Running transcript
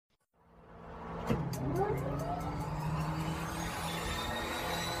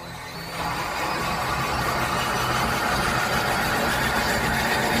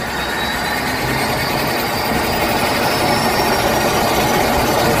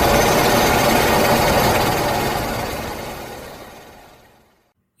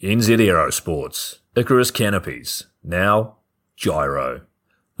NZ Aerosports, Icarus Canopies, now JYRO.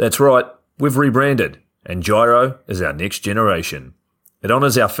 That's right, we've rebranded, and JYRO is our next generation. It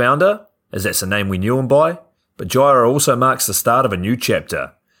honours our founder, as that's the name we knew him by, but JYRO also marks the start of a new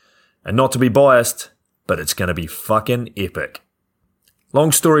chapter. And not to be biased, but it's going to be fucking epic.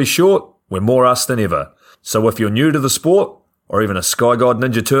 Long story short, we're more us than ever. So if you're new to the sport, or even a Sky God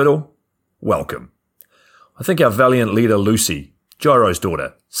Ninja Turtle, welcome. I think our valiant leader Lucy, JYRO's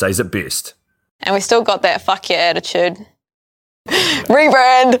daughter, says it best. And we still got that fuck yeah attitude.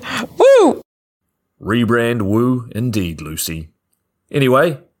 Rebrand! Woo! Rebrand woo indeed, Lucy.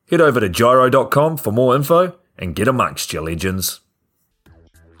 Anyway, head over to JYRO.com for more info and get amongst you legends.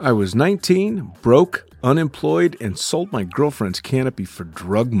 I was 19, broke, unemployed, and sold my girlfriend's canopy for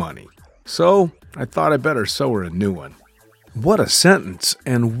drug money. So I thought I better sew her a new one. What a sentence,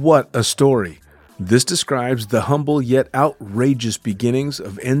 and what a story. This describes the humble yet outrageous beginnings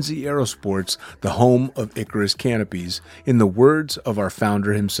of NZ Aerosports, the home of Icarus Canopies, in the words of our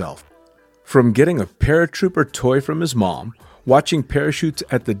founder himself. From getting a paratrooper toy from his mom, watching parachutes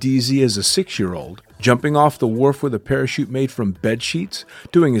at the DZ as a 6-year-old, jumping off the wharf with a parachute made from bed sheets,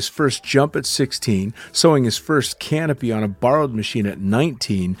 doing his first jump at 16, sewing his first canopy on a borrowed machine at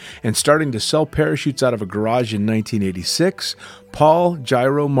 19, and starting to sell parachutes out of a garage in 1986, Paul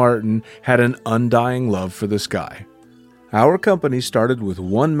JYRO Martin had an undying love for the sky. Our company started with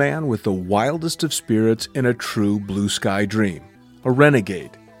one man with the wildest of spirits and a true blue sky dream, a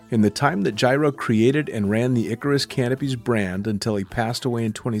renegade. In the time that JYRO created and ran the Icarus Canopies brand until he passed away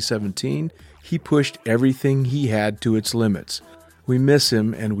in 2017, he pushed everything he had to its limits. We miss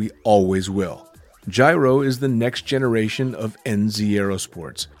him, and we always will. JYRO is the next generation of NZ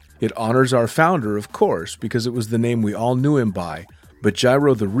Aerosports. It honors our founder, of course, because it was the name we all knew him by, but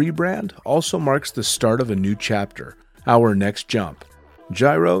JYRO the rebrand also marks the start of a new chapter, our next jump.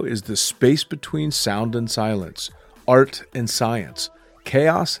 JYRO is the space between sound and silence, art and science,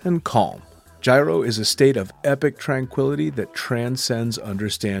 chaos and calm. JYRO is a state of epic tranquility that transcends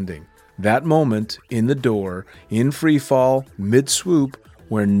understanding. That moment, in the door, in free fall, mid-swoop,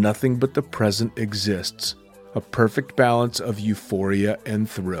 where nothing but the present exists. A perfect balance of euphoria and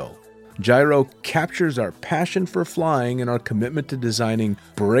thrill. JYRO captures our passion for flying and our commitment to designing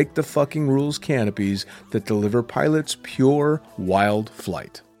break-the-fucking-rules canopies that deliver pilots pure, wild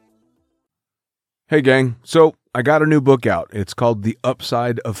flight. Hey gang, so I got a new book out. It's called The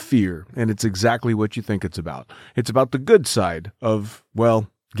Upside of Fear, and it's exactly what you think it's about. It's about the good side of, well,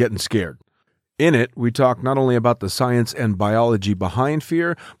 getting scared. In it, we talk not only about the science and biology behind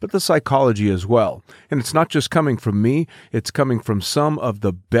fear, but the psychology as well. And it's not just coming from me, it's coming from some of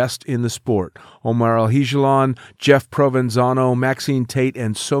the best in the sport. Omar Alhigelan, Jeff Provenzano, Maxine Tate,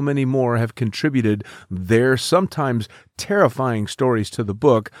 and so many more have contributed their sometimes terrifying stories to the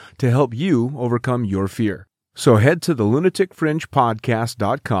book to help you overcome your fear. So head to the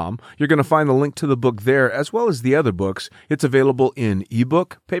lunaticfringepodcast.com. You're going to find the link to the book there, as well as the other books. It's available in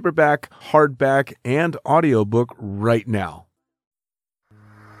ebook, paperback, hardback, and audiobook right now.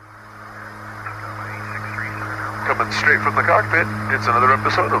 Coming straight from the cockpit, it's another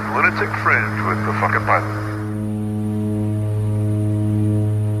episode of Lunatic Fringe with the fucking pilot.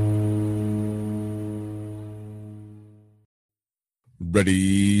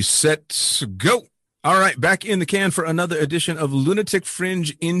 Ready, set, go! All right, back in the can for another edition of Lunatic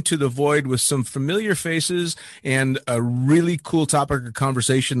Fringe Into the Void with some familiar faces and a really cool topic of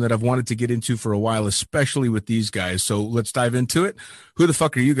conversation that I've wanted to get into for a while, especially with these guys. So let's dive into it. Who the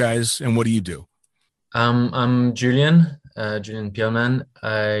fuck are you guys and what do you do? I'm Julien Peelman.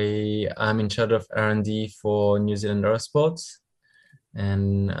 I'm in charge of R&D for New Zealand Aerosports.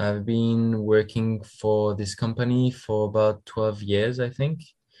 And I've been working for this company for about 12 years, I think.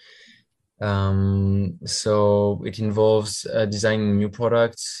 So it involves designing new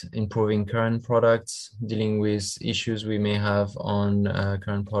products, improving current products, dealing with issues we may have on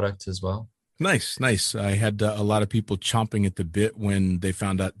current products as well. Nice. I had a lot of people chomping at the bit when they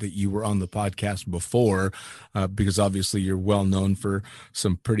found out that you were on the podcast before, because obviously you're well known for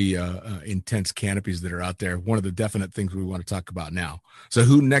some pretty intense canopies that are out there. One of the definite things we want to talk about now. So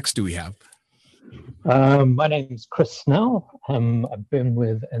who next do we have? My name's Chris Snell. I've been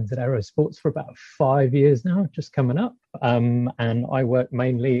with NZ Aerosports for about 5 years now, just coming up. And I work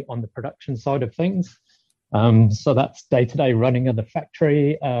mainly on the production side of things. So that's day-to-day running of the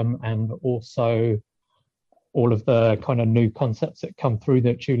factory, and also all of the kind of new concepts that come through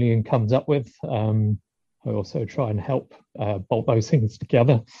that Julien comes up with. I also try and help bolt those things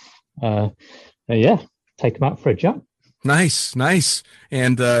together. Take them out for a jump. Nice.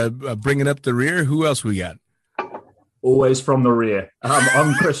 And bringing up the rear, who else we got? always from the rear.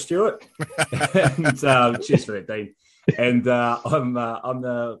 I'm Chris Stewart, and cheers for that, Dean. And I'm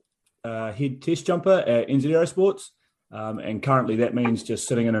the head test jumper at NZ Aerosports, and currently that means just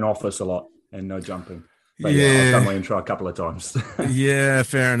sitting in an office a lot and no jumping. But yeah, I've done my intro a couple of times. Yeah,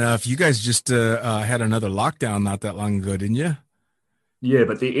 fair enough. You guys just had another lockdown not that long ago, didn't you? Yeah,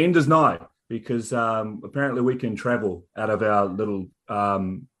 but the end is nigh because apparently we can travel out of our little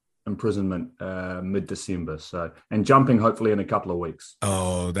imprisonment mid-December. So, and jumping hopefully in a couple of weeks.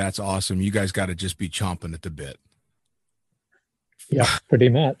 Oh, that's awesome. You guys got to just be chomping at the bit. Yeah, pretty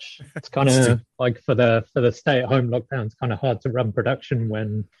much. It's kind of like for the stay-at-home lockdown, it's kind of hard to run production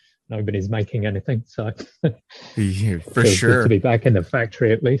when nobody's making anything. So yeah, for sure, good to be back in the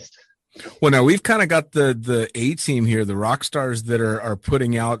factory at least. Well, now we've kind of got the A team here, the rock stars that are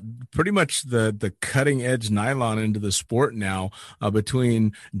putting out pretty much the cutting edge nylon into the sport now.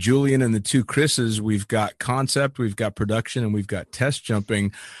 Between Julien and the two Chris's, we've got concept, we've got production, and we've got test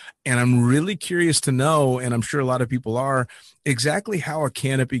jumping. And I'm really curious to know, and I'm sure a lot of people are, exactly how a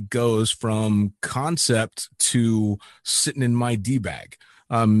canopy goes from concept to sitting in my D bag.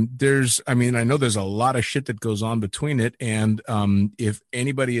 I know there's a lot of shit that goes on between it. And if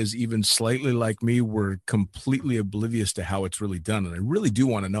anybody is even slightly like me, we're completely oblivious to how it's really done. And I really do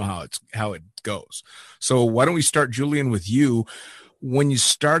want to know how it goes. So why don't we start, Julien, with you? When you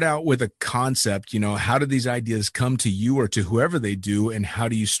start out with a concept, how do these ideas come to you or to whoever they do? And how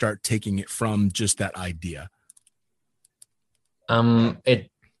do you start taking it from just that idea?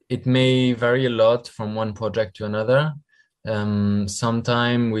 It may vary a lot from one project to another.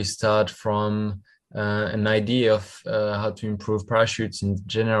 Sometime we start from an idea of how to improve parachutes in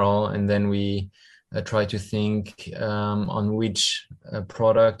general, and then we try to think on which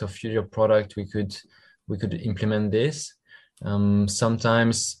product or future product we could implement this.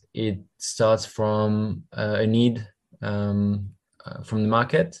 Sometimes it starts from a need from the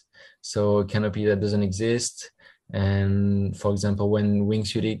market, so a canopy that doesn't exist. And for example, when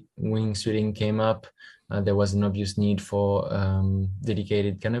wingsuiting came up, there was an obvious need for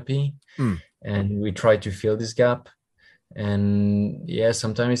dedicated canopy, and we tried to fill this gap. And yeah,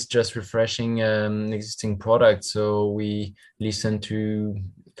 sometimes it's just refreshing an existing product. So we listen to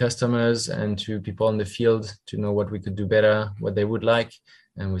customers and to people on the field to know what we could do better, what they would like,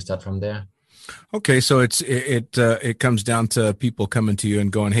 and we start from there. Okay, so it comes down to people coming to you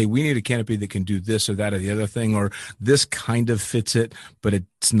and going, "Hey, we need a canopy that can do this or that or the other thing, or this kind of fits it, but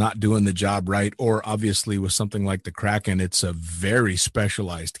it's not doing the job right." Or obviously, with something like the Kraken, it's a very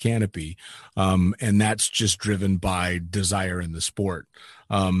specialized canopy, and that's just driven by desire in the sport.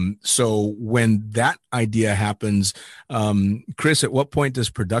 So when that idea happens, Chris, at what point does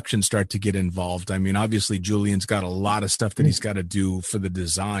production start to get involved? I mean, obviously Julien's got a lot of stuff that he's got to do for the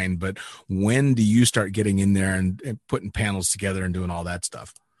design, but when do you start getting in there and putting panels together and doing all that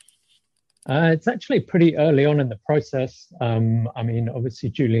stuff? It's actually pretty early on in the process. I mean, obviously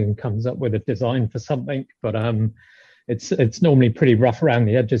Julien comes up with a design for something, but it's normally pretty rough around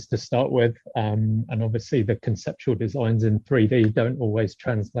the edges to start with. And obviously the conceptual designs in 3D don't always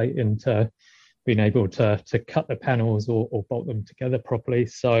translate into being able to cut the panels or bolt them together properly.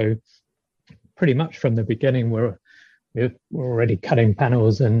 So pretty much from the beginning, we're already cutting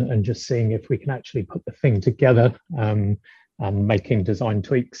panels and just seeing if we can actually put the thing together, and making design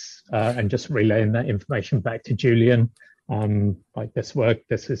tweaks, and just relaying that information back to Julien. Like, this work,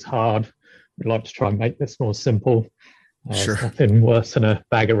 this is hard. We'd like to try and make this more simple. Sure. There's nothing worse than a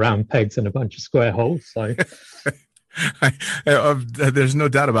bag of round pegs and a bunch of square holes. So there's no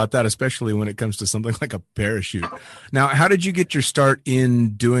doubt about that, especially when it comes to something like a parachute. Now, how did you get your start in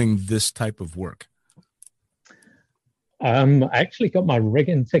doing this type of work? I actually got my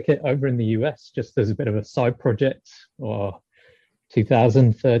rigging ticket over in the US just as a bit of a side project, or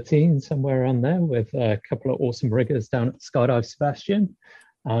 2013, somewhere around there, with a couple of awesome riggers down at Skydive Sebastian.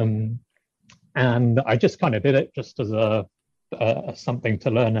 And I just kind of did it just as a something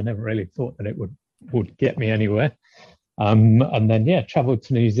to learn. I never really thought that it would get me anywhere. And then, traveled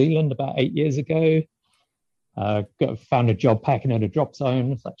to New Zealand about 8 years ago. Found a job packing at a drop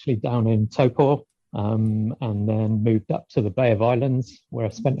zone. It's actually down in Taupo. And then moved up to the Bay of Islands, where I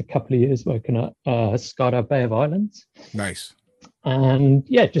spent a couple of years working at Skydive Bay of Islands. Nice. And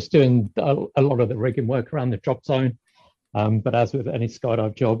just doing a lot of the rigging work around the drop zone. But as with any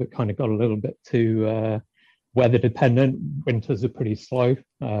skydive job, it kind of got a little bit too weather dependent. Winters are pretty slow.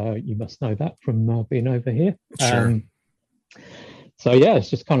 You must know that from being over here. Sure. So it's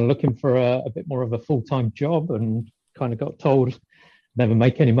just kind of looking for a bit more of a full-time job, and kind of got told never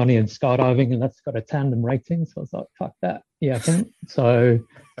make any money in skydiving unless it's got a tandem rating. So I was like, fuck that. Yeah, I can. So,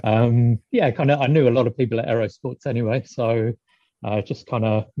 yeah, kind of, I knew a lot of people at Aerosports anyway. So I just kind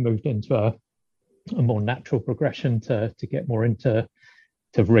of moved into a more natural progression to get more into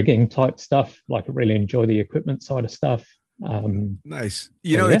rigging type stuff. Like I really enjoy the equipment side of stuff. Nice.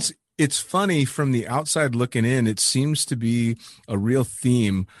 You know, yeah. It's funny from the outside looking in, it seems to be a real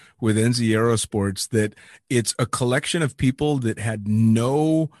theme with NZ Aerosports that it's a collection of people that had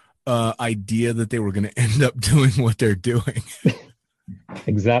no idea that they were going to end up doing what they're doing.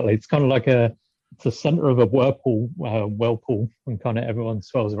 Exactly. It's kind of like it's the center of a whirlpool, and kind of everyone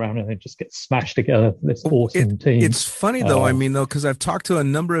swells around and it just gets smashed together. This awesome team. It's funny though. I mean, though, because I've talked to a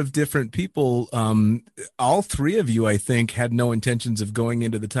number of different people. All three of you, I think, had no intentions of going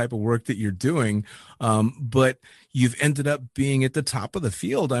into the type of work that you're doing, but you've ended up being at the top of the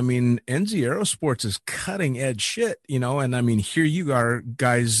field. I mean, NZ Aerosports is cutting edge shit, you know, and I mean, here you are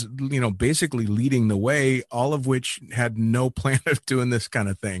guys, you know, basically leading the way, all of which had no plan of doing this kind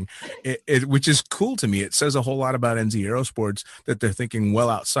of thing, which is cool to me. It says a whole lot about NZ Aerosports that they're thinking well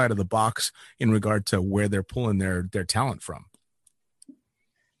outside of the box in regard to where they're pulling their talent from.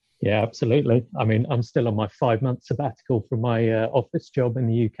 Yeah, absolutely. I mean, I'm still on my 5-month sabbatical from my office job in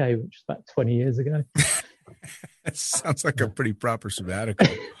the UK, which is about 20 years ago. That sounds like a pretty proper sabbatical.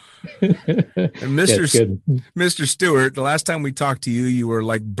 And Mr. Stewart, the last time we talked to you, you were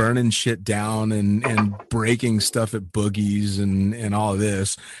like burning shit down and breaking stuff at boogies and all of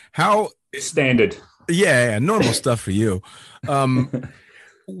this. How Standard. Yeah, normal stuff for you.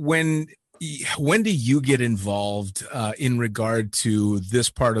 When do you get involved in regard to this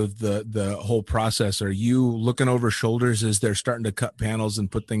part of the whole process? Are you looking over shoulders as they're starting to cut panels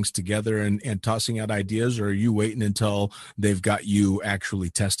and put things together and tossing out ideas, or are you waiting until they've got you actually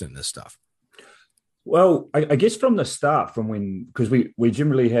testing this stuff? Well, I guess from the start, because we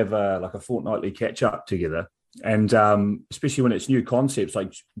generally have like a fortnightly catch up together, and especially when it's new concepts,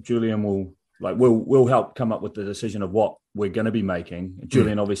 like Julien we'll help come up with the decision of what we're going to be making.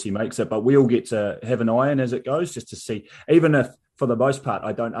 Julien obviously makes it, but we all get to have an eye in as it goes, just to see, even if for the most part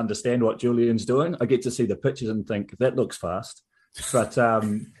I don't understand what Julien's doing, I get to see the pictures and think that looks fast. But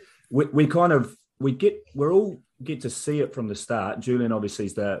we all get to see it from the start. Julien obviously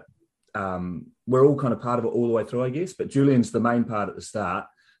is we're all kind of part of it all the way through, I guess, but Julien's the main part at the start.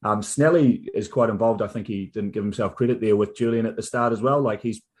 Snelly is quite involved. I think he didn't give himself credit there with Julien at the start as well. Like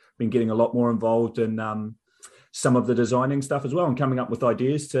he's been getting a lot more involved in some of the designing stuff as well and coming up with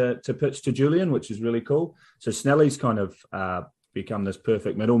ideas to pitch to Julien, which is really cool. So Snelly's kind of become this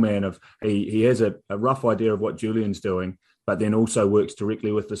perfect middleman of he has a rough idea of what Julien's doing, but then also works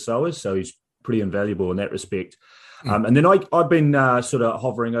directly with the sewers. So he's pretty invaluable in that respect. And then I've been sort of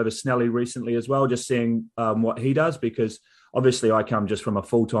hovering over Snelly recently as well, just seeing what he does, because obviously I come just from a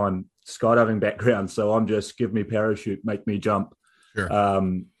full-time skydiving background. So I'm just give me parachute, make me jump.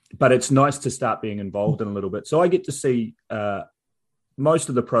 Sure. But it's nice to start being involved in a little bit. So I get to see most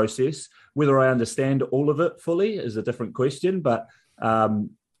of the process. Whether I understand all of it fully is a different question. But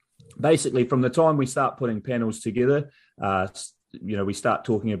basically, from the time we start putting panels together, we start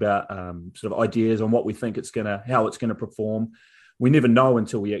talking about sort of ideas on what we think how it's going to perform. We never know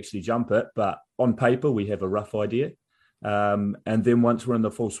until we actually jump it. But on paper, we have a rough idea. And then once we're in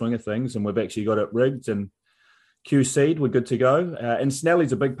the full swing of things and we've actually got it rigged and QC'd, we're good to go. And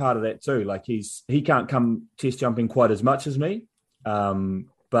Snelly's a big part of that too. Like he can't come test jumping quite as much as me,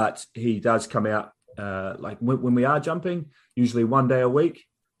 but he does come out like when we are jumping, usually 1 day a week,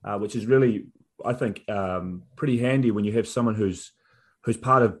 which is really, I think, pretty handy when you have someone who's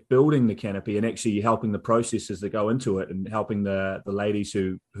part of building the canopy and actually helping the processes that go into it and helping the ladies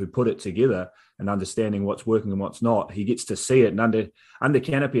who put it together and understanding what's working and what's not. He gets to see it, and under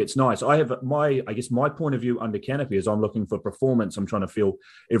canopy, it's nice. I guess my point of view under canopy is I'm looking for performance. I'm trying to feel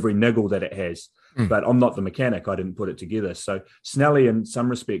every niggle that it has, but I'm not the mechanic. I didn't put it together. So Snelly in some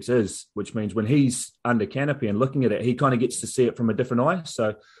respects is, which means when he's under canopy and looking at it, he kind of gets to see it from a different eye.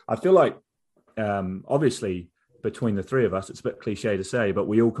 So I feel like, obviously, between the three of us, it's a bit cliche to say, but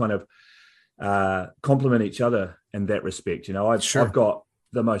we all kind of complement each other in that respect. You know, I've got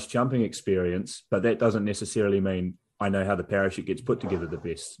the most jumping experience, but that doesn't necessarily mean I know how the parachute gets put together the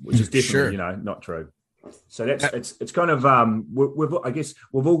best, which is definitely, not true. So it's kind of,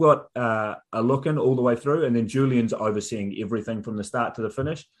 we've all got a look in all the way through, and then Julien's overseeing everything from the start to the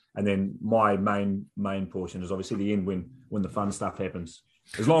finish. And then my main portion is obviously the end when the fun stuff happens,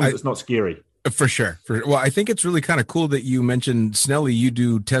 as long as it's not scary. For sure. Well, I think it's really kind of cool that you mentioned, Snelly, you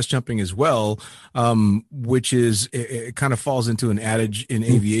do test jumping as well, which is, it kind of falls into an adage in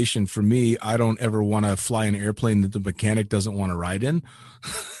aviation. For me, I don't ever want to fly an airplane that the mechanic doesn't want to ride in.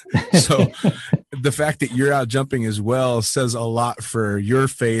 So the fact that you're out jumping as well says a lot for your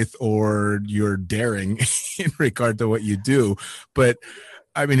faith or your daring in regard to what you do. But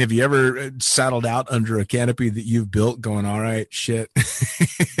I mean, have you ever saddled out under a canopy that you've built going, all right, shit?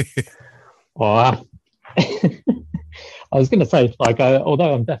 Well, I was going to say, like,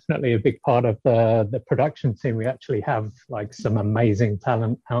 although I'm definitely a big part of the production team, we actually have like some amazing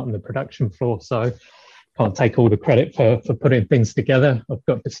talent out on the production floor. So can't take all the credit for putting things together. I've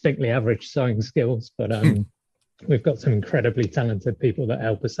got distinctly average sewing skills, but we've got some incredibly talented people that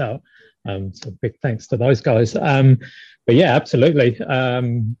help us out. So big thanks to those guys. But yeah, absolutely.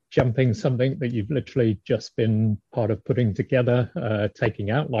 Jumping something that you've literally just been part of putting together, taking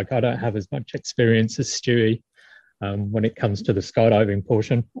out. Like, I don't have as much experience as Stewie when it comes to the skydiving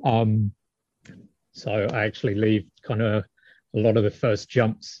portion. So I actually leave kind of a lot of the first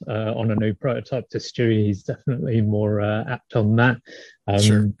jumps on a new prototype to Stewie. He's definitely more apt on that.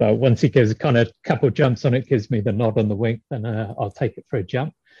 Sure. But once he gives kind of a couple of jumps on it, gives me the nod on the wing, then I'll take it for a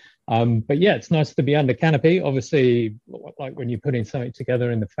jump. But yeah, it's nice to be under canopy. Obviously, like when you're putting something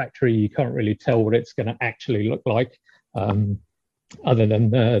together in the factory, you can't really tell what it's going to actually look like, other than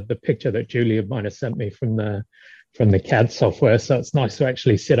the picture that Julia might have sent me from the CAD software. So it's nice to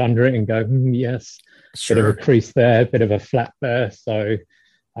actually sit under it and go, yes, Sure. bit of a crease there, bit of a flat there. So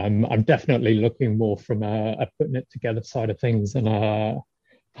I'm definitely looking more from a putting it together side of things and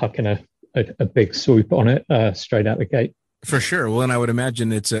hucking a big swoop on it straight out the gate. For sure. Well, and I would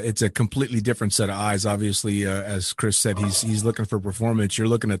imagine it's a completely different set of eyes. Obviously, as Chris said, he's looking for performance. You're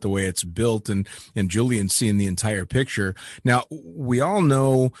looking at the way it's built, and Julian's seeing the entire picture. Now, we all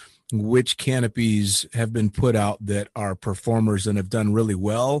know which canopies have been put out that are performers and have done really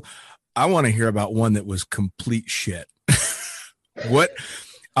well. I want to hear about one that was complete shit.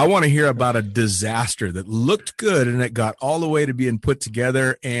 I want to hear about a disaster that looked good and it got all the way to being put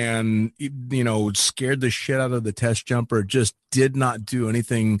together and, you know, scared the shit out of the test jumper, just did not do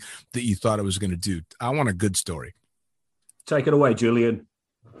anything that you thought it was going to do. I want a good story. Take it away, Julian.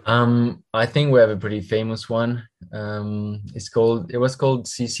 I think we have a pretty famous one. It was called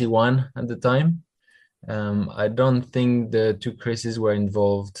CC1 at the time. I don't think the two Chris's were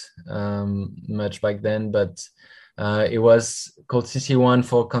involved much back then, but it was called CC1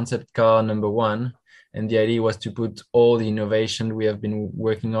 for concept car number 1. And the idea was to put all the innovation we have been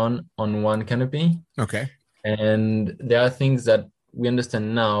working on one canopy. Okay. And there are things that we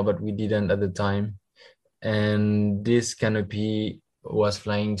understand now, but we didn't at the time. And this canopy was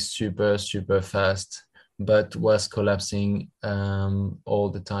flying super, super fast, but was collapsing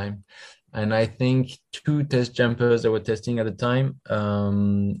all the time. And I think 2 test jumpers that were testing at the time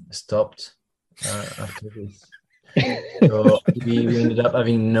stopped after this. So we ended up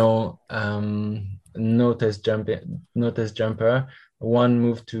having no test jumper. One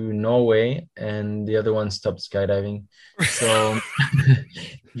moved to Norway, and the other one stopped skydiving. So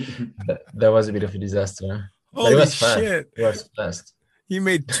that was a bit of a disaster. Holy it was fast. Shit! It was fast. You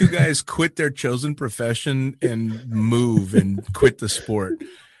made 2 guys quit their chosen profession and move and quit the sport.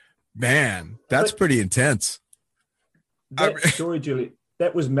 Man, that's pretty intense. That story, Julie,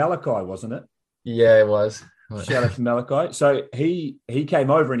 that was Malachi, wasn't it? Yeah, it was. Shout out to Malachi. So he came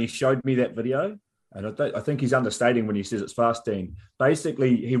over and he showed me that video. And I think he's understating when he says it's fast, Dean.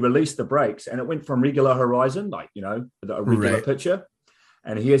 Basically, he released the brakes and it went from regular horizon, like, you know, a regular picture.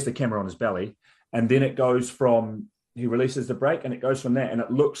 And he has the camera on his belly. And then it goes from, he releases the brake and it goes from that. And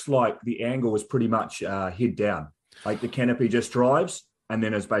it looks like the angle was pretty much head down. Like the canopy just drives and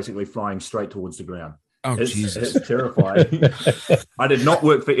then is basically flying straight towards the ground. Oh, Jesus. It's terrifying. I did not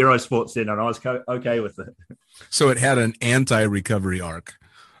work for Aerosports then, and I was okay with it. So it had an anti-recovery arc.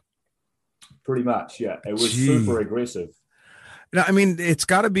 Pretty much, yeah. It was super aggressive. Now, I mean, it's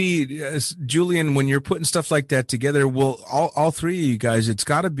got to be, Julian, when you're putting stuff like that together, well, all 3 of you guys, it's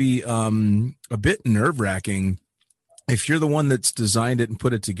got to be a bit nerve-wracking if you're the one that's designed it and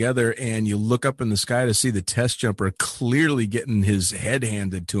put it together and you look up in the sky to see the test jumper clearly getting his head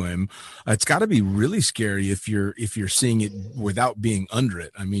handed to him. It's got to be really scary if you're seeing it without being under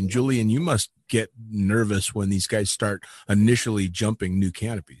it. I mean, Julian, you must get nervous when these guys start initially jumping new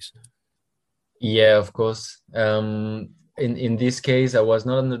canopies. Yeah, of course. In this case, I was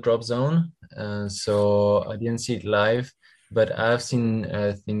not in the drop zone, so I didn't see it live, but I've seen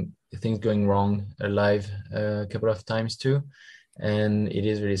things going wrong live a couple of times too, and it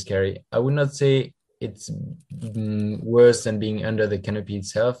is really scary. I would not say it's worse than being under the canopy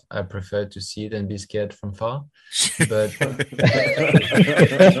itself. I prefer to see it and be scared from far. But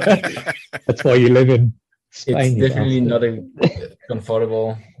that's why you live in Spain. It's definitely not a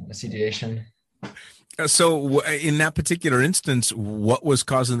comfortable situation. So in that particular instance, what was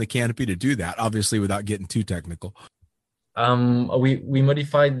causing the canopy to do that? Obviously, without getting too technical. We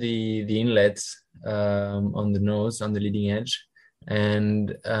modified the inlets on the nose, on the leading edge,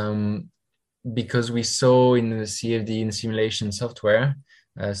 and because we saw in the CFD in simulation software,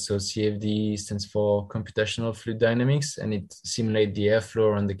 so CFD stands for computational fluid dynamics, and it simulates the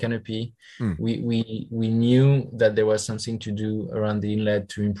airflow around the canopy. We knew that there was something to do around the inlet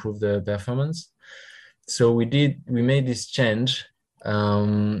to improve the performance. So we made this change,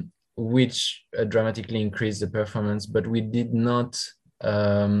 which dramatically increased the performance, but we did not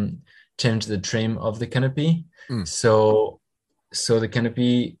change the trim of the canopy. So the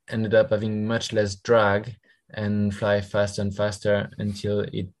canopy ended up having much less drag and fly faster and faster until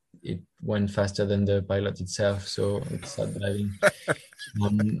it went faster than the pilot itself. So it started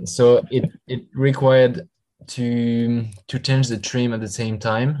diving. So it required to change the trim at the same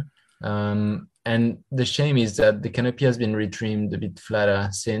time. And the shame is that the canopy has been retrimmed a bit flatter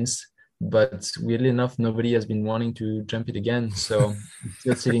since, but weirdly enough, nobody has been wanting to jump it again. So it's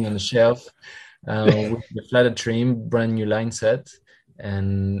still sitting on the shelf with the flatter trim, brand new line set,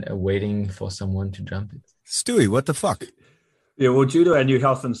 and waiting for someone to jump it. Stewie, what the fuck? Yeah, well, due to our new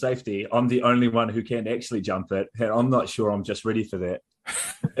health and safety, I'm the only one who can actually jump it. And I'm not sure I'm just ready for that.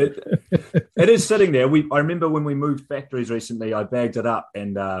 It is sitting there. I remember when we moved factories recently, I bagged it up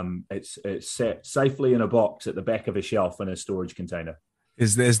and it's sat safely in a box at the back of a shelf in a storage container.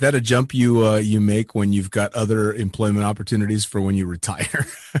 Is that a jump you make when you've got other employment opportunities for when you retire?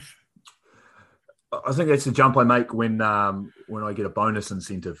 I think that's the jump I make when I get a bonus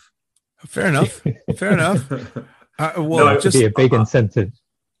incentive. Fair enough. Fair enough. Well, no, just be a big incentive.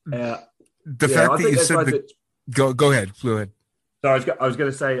 The fact that you said go ahead. Go ahead. So I was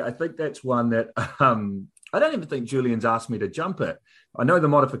going to say, I think that's one that I don't even think Julian's asked me to jump it. I know the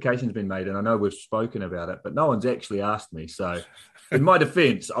modification's been made and I know we've spoken about it, but no one's actually asked me. So in my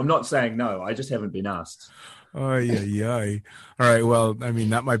defense, I'm not saying no. I just haven't been asked. Oh, yeah. All right. Well, I mean,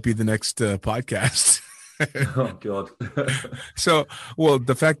 that might be the next podcast. Oh, God. So, well,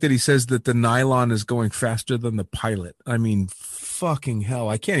 the fact that he says that the nylon is going faster than the pilot. I mean, fucking hell.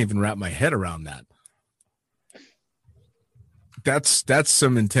 I can't even wrap my head around that. That's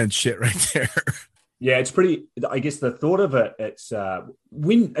some intense shit right there. Yeah, it's pretty. I guess the thought of it, it's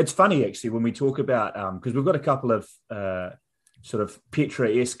funny actually when we talk about because we've got a couple of sort of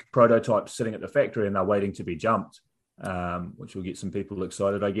Petra-esque prototypes sitting at the factory and they're waiting to be jumped, which will get some people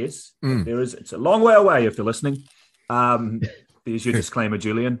excited, I guess. It's a long way away if you're listening. There's your disclaimer,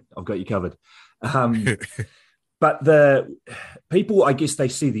 Julian. I've got you covered. But the people, I guess, they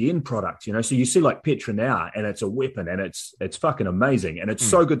see the end product, you know. So you see like Petra now, and it's a weapon, and it's fucking amazing, and it's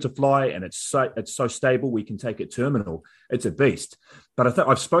so good to fly, and it's so stable. We can take it terminal. It's a beast. But I think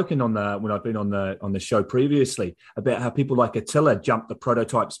I've spoken when I've been on the show previously about how people like Attila jumped the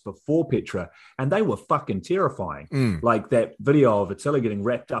prototypes before Petra, and they were fucking terrifying. Like that video of Attila getting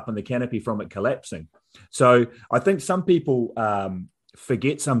wrapped up in the canopy from it collapsing. So I think some people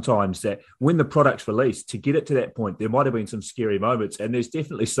forget sometimes that when the product's released, to get it to that point, there might have been some scary moments, and there's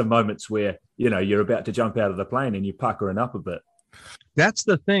definitely some moments where, you know, you're about to jump out of the plane and you're puckering up a bit. That's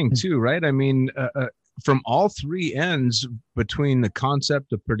the thing too, right? I mean, from all three ends, between the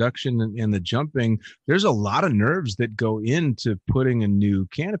concept of production and the jumping, there's a lot of nerves that go into putting a new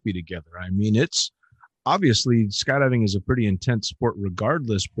canopy together. I mean, it's obviously skydiving is a pretty intense sport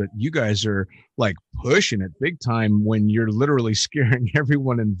regardless, but you guys are like pushing it big time when you're literally scaring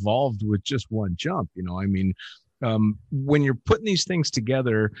everyone involved with just one jump. You know, I mean, when you're putting these things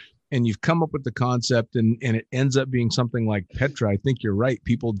together and you've come up with the concept and it ends up being something like Petra, I think you're right.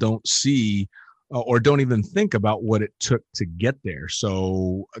 People don't see or don't even think about what it took to get there.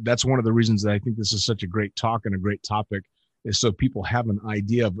 So that's one of the reasons that I think this is such a great talk and a great topic, is so people have an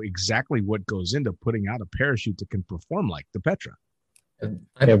idea of exactly what goes into putting out a parachute that can perform like the Petra.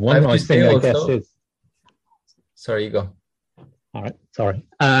 Yeah, one nice thing I guess is... Sorry, you go. All right, sorry.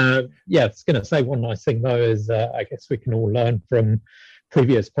 Yeah, I was going to say one nice thing though is I guess we can all learn from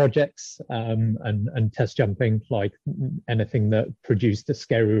previous projects and test jumping. Like anything that produced a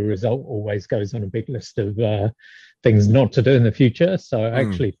scary result always goes on a big list of things not to do in the future. So I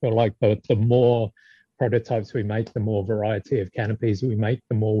actually feel like the more prototypes we make, the more variety of canopies we make,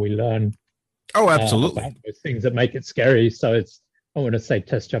 the more we learn. Oh, absolutely. About those things that make it scary. So it's, I want to say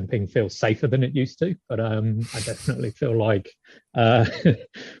test jumping feels safer than it used to, but I definitely feel like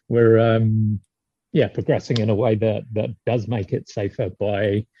we're progressing in a way that does make it safer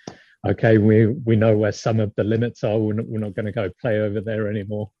by, okay, we know where some of the limits are. We're not going to go play over there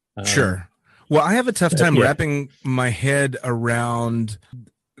anymore. Sure. Well, I have a tough time wrapping my head around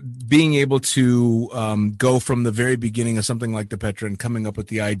being able to go from the very beginning of something like the Petra and coming up with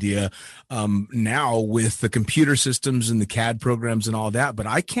the idea now with the computer systems and the CAD programs and all that. But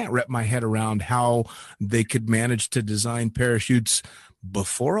I can't wrap my head around how they could manage to design parachutes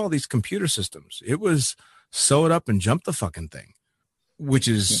before all these computer systems. It was sew it up and jump the fucking thing, which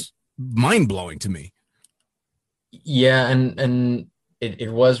is mind blowing to me. Yeah, and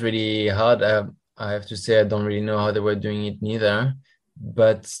it was really hard. I have to say, I don't really know how they were doing it neither.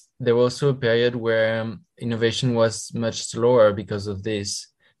 But there was also a period where innovation was much slower because of this.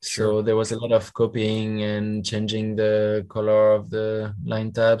 Sure. So there was a lot of copying and changing the color of the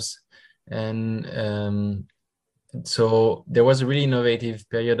line tabs. And so there was a really innovative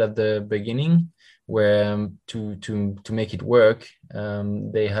period at the beginning where to make it work,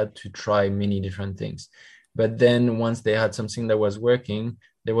 they had to try many different things. But then once they had something that was working,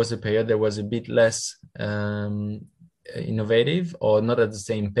 there was a period that was a bit less innovative or not at the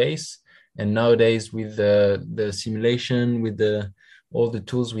same pace. And nowadays with the simulation, with all the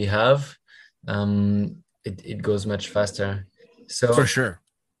tools we have, it goes much faster. So for sure.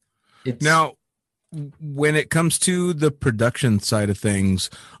 Now, when it comes to the production side of things,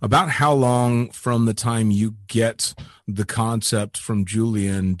 about how long from the time you get the concept from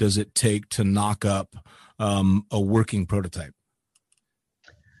Julien does it take to knock up a working prototype?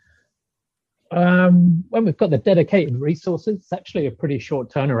 When we've got the dedicated resources, it's actually a pretty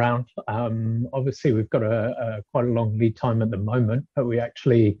short turnaround. Obviously, we've got a quite a long lead time at the moment, but we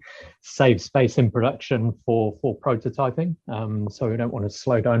actually save space in production for prototyping. So we don't want to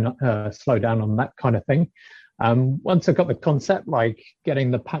slow down on that kind of thing. Once I've got the concept, like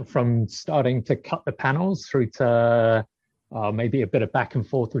getting from starting to cut the panels through to maybe a bit of back and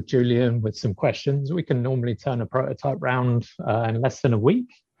forth with Julien with some questions, we can normally turn a prototype round in less than a week.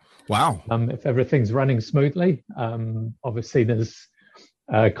 Wow. If everything's running smoothly. Obviously there's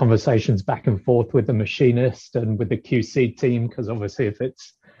conversations back and forth with the machinist and with the QC team, because obviously if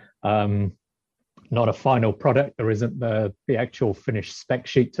it's not a final product, there isn't the actual finished spec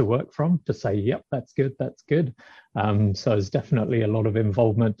sheet to work from to say, yep, that's good. So there's definitely a lot of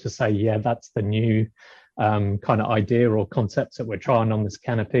involvement to say, yeah, that's the new kind of idea or concepts that we're trying on this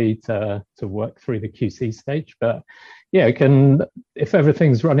canopy to work through the QC stage. But yeah, if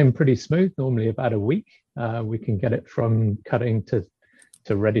everything's running pretty smooth, normally about a week, we can get it from cutting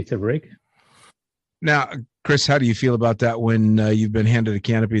to ready to rig. Now, Chris, how do you feel about that when you've been handed a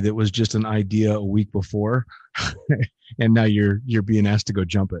canopy that was just an idea a week before, and now you're being asked to go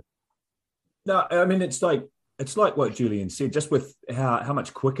jump it? No, I mean it's like what Julien said. Just with how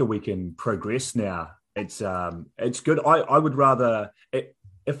much quicker we can progress now, it's good. I would rather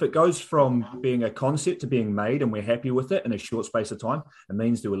if it goes from being a concept to being made and we're happy with it in a short space of time, it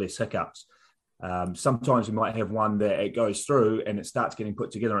means there were less hiccups. Sometimes we might have one that it goes through and it starts getting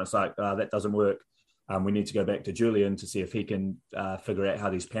put together and it's like, that doesn't work. We need to go back to Julien to see if he can figure out how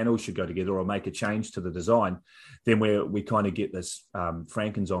these panels should go together or make a change to the design. Then we kind of get this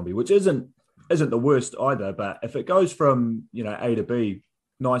Franken-zombie, which isn't the worst either. But if it goes from A to B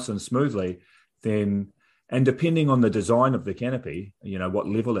nice and smoothly, then, and depending on the design of the canopy, what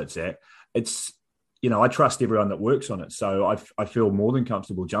level it's at, it's, I trust everyone that works on it. So I feel more than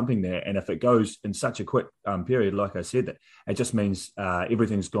comfortable jumping there. And if it goes in such a quick period, like I said, it just means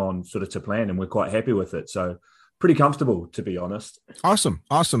everything's gone sort of to plan and we're quite happy with it. So pretty comfortable, to be honest. Awesome.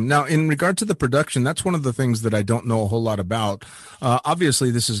 Now, in regard to the production, that's one of the things that I don't know a whole lot about.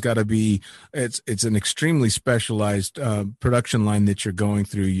 Obviously, this has got to be, it's an extremely specialized production line that you're going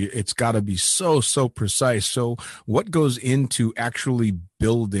through. It's got to be so precise. So what goes into actually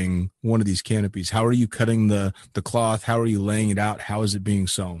building one of these canopies? How are you cutting the cloth? How are you laying it out? How is it being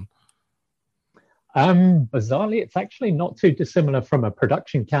sewn? Bizarrely, it's actually not too dissimilar from a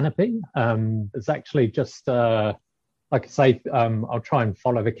production canopy. It's actually just, like I say, I'll try and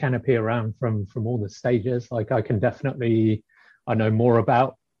follow the canopy around from all the stages. Like I know more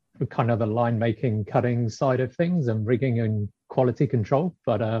about kind of the line making, cutting side of things and rigging and quality control.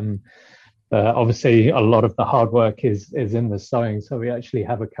 But obviously a lot of the hard work is in the sewing. So we actually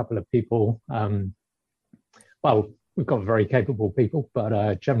have a couple of people, we've got very capable people,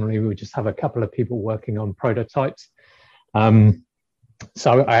 but generally we just have a couple of people working on prototypes.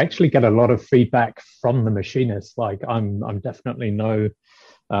 So I actually get a lot of feedback from the machinists. Like I'm definitely no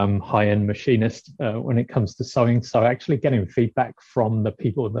high-end machinist when it comes to sewing. So actually getting feedback from the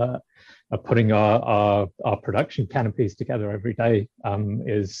people that are putting our production canopies together every day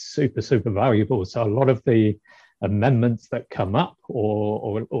is super, super valuable. So a lot of the amendments that come up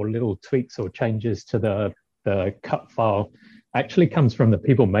or little tweaks or changes to the cut file actually comes from the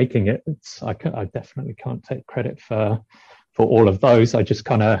people making it. I definitely can't take credit for all of those. I just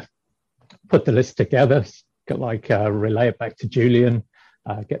kind of put the list together, relay it back to Julien,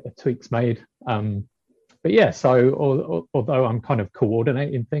 get the tweaks made. But yeah, so although I'm kind of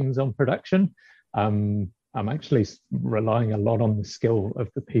coordinating things on production, I'm actually relying a lot on the skill of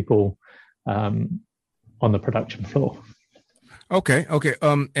the people on the production floor. Okay.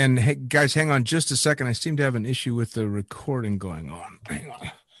 And hey, guys, hang on just a second. I seem to have an issue with the recording going on. Hang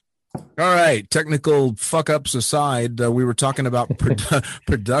on. All right. Technical fuck ups aside, we were talking about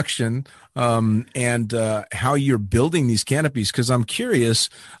production and how you're building these canopies. Because I'm curious.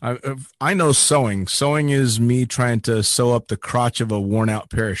 I know sewing. Sewing is me trying to sew up the crotch of a worn out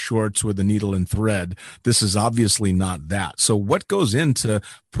pair of shorts with a needle and thread. This is obviously not that. So what goes into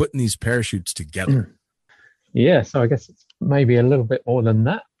putting these parachutes together? Yeah, so I guess it's maybe a little bit more than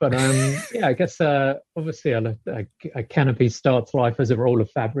that, but yeah, I guess obviously a canopy starts life as a roll of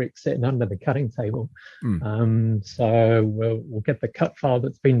fabric sitting under the cutting table. So we'll get the cut file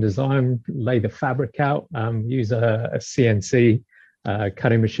that's been designed, lay the fabric out, use a CNC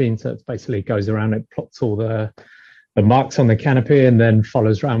cutting machine, so it basically goes around, it plots all the marks on the canopy, and then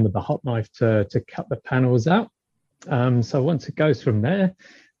follows around with the hot knife to cut the panels out. So once it goes from there,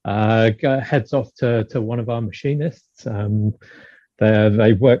 heads off to one of our machinists.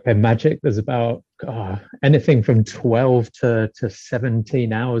 They work their magic. There's about anything from 12 to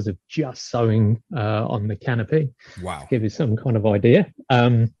 17 hours of just sewing on the canopy. Wow. To give you some kind of idea,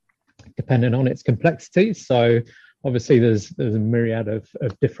 depending on its complexity. So obviously there's a myriad of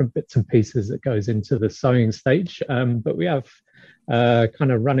different bits and pieces that goes into the sewing stage. But we have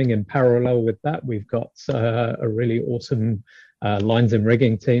kind of running in parallel with that, we've got a really awesome lines and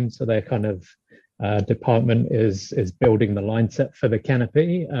rigging team. So their kind of department is building the line set for the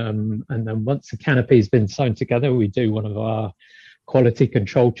canopy. And then once the canopy's been sewn together, we do one of our quality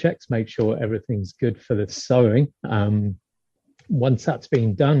control checks, make sure everything's good for the sewing. Once that's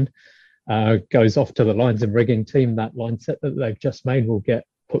been done, goes off to the lines and rigging team. That line set that they've just made will get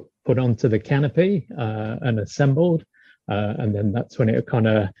put onto the canopy and assembled. And then that's when it'll kind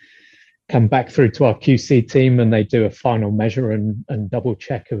of come back through to our QC team, and they do a final measure and double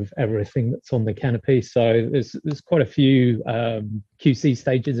check of everything that's on the canopy. So there's quite a few QC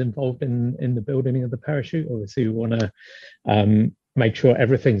stages involved in the building of the parachute. Obviously, we want to make sure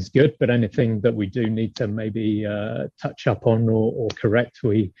everything's good, but anything that we do need to maybe touch up on or correct,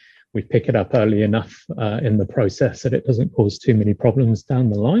 we pick it up early enough in the process that it doesn't cause too many problems down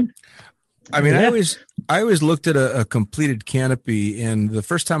the line. I mean, yeah. I always looked at a completed canopy, and the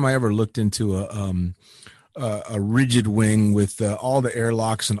first time I ever looked into a rigid wing with all the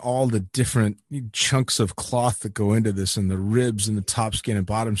airlocks and all the different chunks of cloth that go into this, and the ribs and the top skin and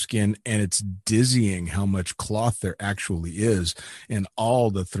bottom skin, and it's dizzying how much cloth there actually is and all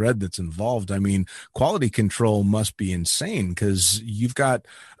the thread that's involved. I mean, quality control must be insane, because you've got,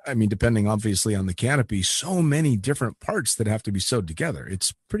 I mean, depending obviously on the canopy, so many different parts that have to be sewed together.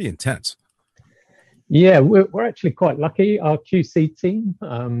 It's pretty intense. Yeah, we're actually quite lucky. Our QC team,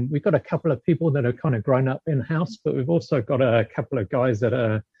 we've got a couple of people that are kind of grown up in-house, but we've also got a couple of guys that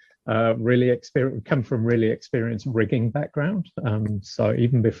are really experienced, come from really experienced rigging background. So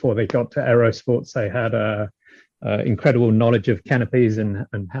even before they got to aerosports, they had incredible knowledge of canopies and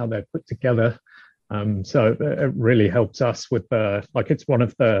how they're put together. So it really helps us with it's one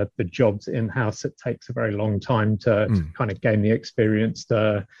of the jobs in-house. It takes a very long time to kind of gain the experience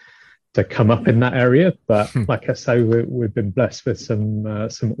to come up in that area, but like I say, we've been blessed with some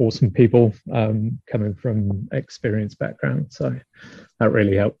awesome people coming from experienced backgrounds, so that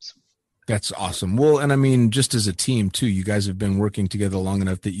really helps. That's awesome. Well, and I mean, just as a team too, you guys have been working together long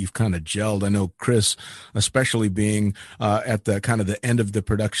enough that you've kind of gelled. I know Chris, especially being at the kind of the end of the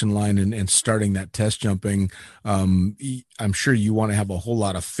production line and starting that test jumping, I'm sure you want to have a whole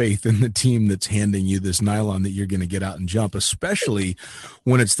lot of faith in the team that's handing you this nylon that you're going to get out and jump, especially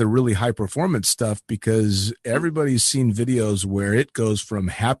when it's the really high performance stuff, because everybody's seen videos where it goes from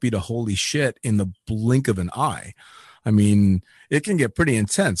happy to holy shit in the blink of an eye. I mean, it can get pretty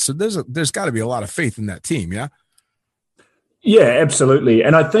intense. So there's got to be a lot of faith in that team, yeah? Yeah, absolutely.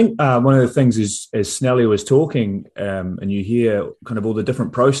 And I think one of the things is, as Snelly was talking, and you hear kind of all the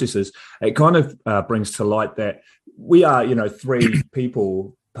different processes, it kind of brings to light that we are, three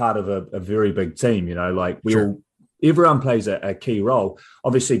people, part of a very big team, like we all everyone plays a key role.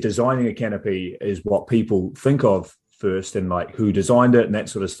 Obviously, designing a canopy is what people think of first, and like who designed it and that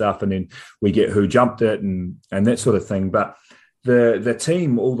sort of stuff, and then we get who jumped it and that sort of thing. But the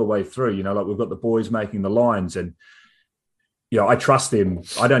team all the way through, you know, like we've got the boys making the lines, and I trust them.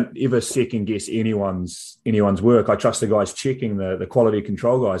 I don't ever second guess anyone's work. I trust the guys checking, the quality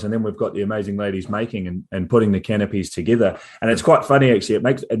control guys, and then we've got the amazing ladies making and putting the canopies together. And it's quite funny actually.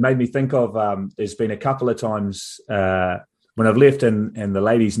 It made me think of there's been a couple of times when I've left and the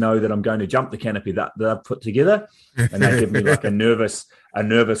ladies know that I'm going to jump the canopy that I've put together, and they give me like a nervous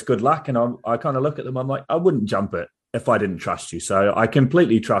good luck, and I kind of look at them. I'm like, I wouldn't jump it if I didn't trust you. So I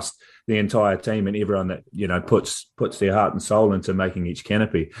completely trust the entire team and everyone that, you know, puts their heart and soul into making each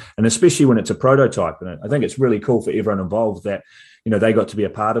canopy. And especially when it's a prototype. And I think it's really cool for everyone involved that, you know, they got to be a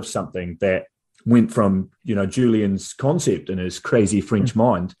part of something that went from, you know, Julien's concept in his crazy French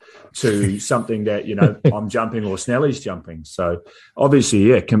mind to something that, you know, I'm jumping or Snelly's jumping. So obviously,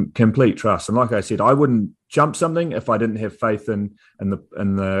 yeah, complete trust. And like I said, I wouldn't jump something if I didn't have faith in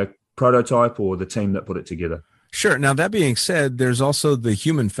the prototype or the team that put it together. Sure. Now, that being said, there's also the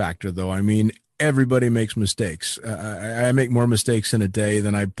human factor, though. I mean, everybody makes mistakes. I make more mistakes in a day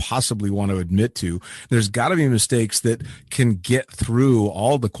than I possibly want to admit to. There's got to be mistakes that can get through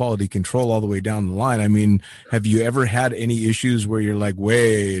all the quality control all the way down the line. I mean, have you ever had any issues where you're like,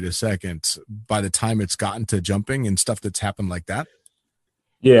 wait a second, by the time it's gotten to jumping and stuff that's happened like that?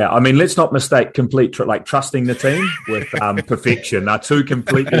 Yeah, I mean, let's not mistake trusting the team with perfection. Are two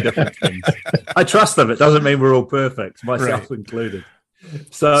completely different things. I trust them. It doesn't mean we're all perfect, myself included.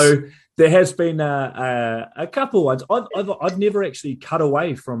 So there has been a couple ones. I've never actually cut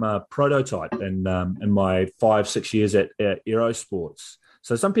away from a prototype in my 5-6 years at Aerosports.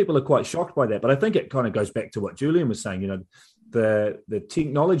 So some people are quite shocked by that, but I think it kind of goes back to what Julien was saying. You know, the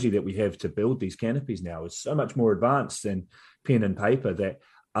technology that we have to build these canopies now is so much more advanced than pen and paper that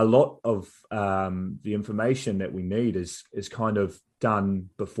a lot of the information that we need is kind of done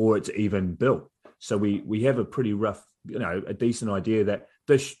before it's even built. So we have a pretty rough, you know, a decent idea that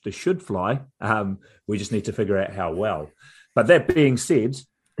this should fly. We just need to figure out how well. But that being said,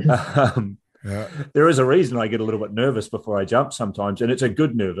 there is a reason I get a little bit nervous before I jump sometimes, and it's a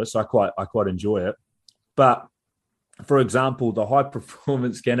good nervous. I quite enjoy it. But for example, the high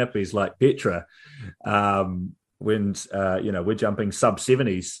performance canopies like Petra, when we're jumping sub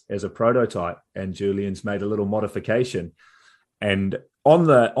 70s as a prototype, and Julien's made a little modification, and on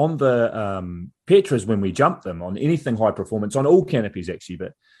the Petras, when we jump them on anything high performance, on all canopies actually,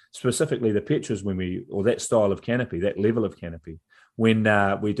 but specifically the Petras, or that style of canopy, that level of canopy, when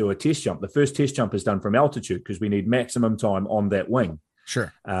we do a test jump, the first test jump is done from altitude because we need maximum time on that wing.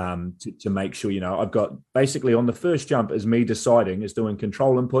 Sure. To make sure, you know, I've got basically on the first jump is me doing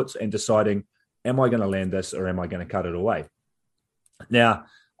control inputs and deciding, am I going to land this or am I going to cut it away? Now,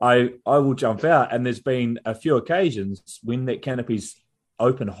 I will jump out, and there's been a few occasions when that canopy's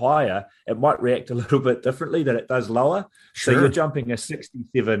open higher, it might react a little bit differently than it does lower. Sure. So you're jumping a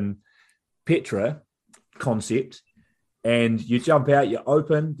 67 Petra concept, and you jump out, you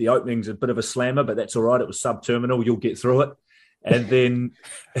open. The opening's a bit of a slammer, but that's all right. It was sub-terminal. You'll get through it. And then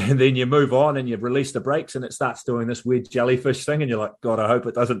you move on and you release the brakes, and it starts doing this weird jellyfish thing. And you're like, God, I hope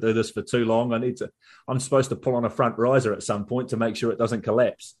it doesn't do this for too long. I'm supposed to pull on a front riser at some point to make sure it doesn't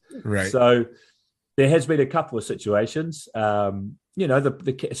collapse. Right. So there has been a couple of situations, you know,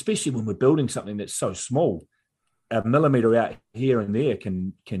 especially when we're building something that's so small, a millimeter out here and there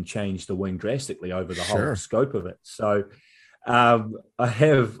can change the wing drastically over the whole scope of it. So I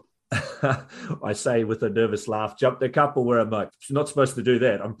have, I say with a nervous laugh, jumped a couple where I'm like, not supposed to do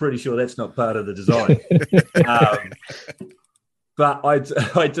that. I'm pretty sure that's not part of the design. But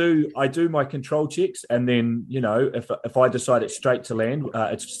I do my control checks, and then, you know, if I decide it's straight to land,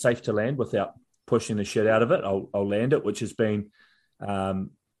 it's safe to land without pushing the shit out of it, I'll land it, which has been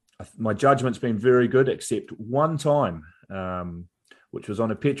my judgment's been very good, except one time, which was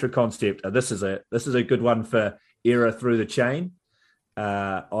on a Petra concept. This is a good one for error through the chain.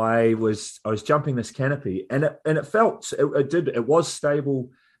 I was jumping this canopy, and it was stable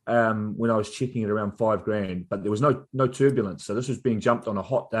when I was checking it around $5,000, but there was no turbulence. So this was being jumped on a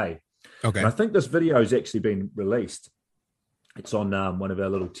hot day. Okay. And I think this video has actually been released. It's on one of our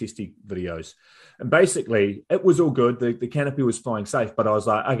little testy videos. And basically, it was all good. The canopy was flying safe, but I was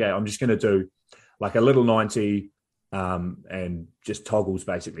like, okay, I'm just going to do like a little 90 and just toggles,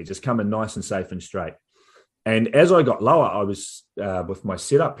 basically, just coming nice and safe and straight. And as I got lower, I was with my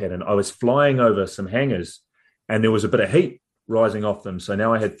setup pattern, I was flying over some hangars, and there was a bit of heat rising off them. So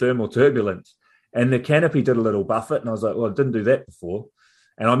now I had thermal turbulence, and the canopy did a little buffet, and I was like, well, I didn't do that before.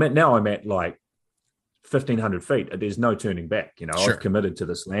 And I'm at like 1,500 feet. There's no turning back. You know, Sure. I've committed to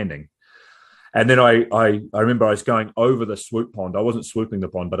this landing. And then I remember I was going over the swoop pond. I wasn't swooping the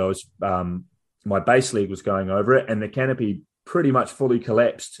pond, but I was my base leg was going over it, and the canopy pretty much fully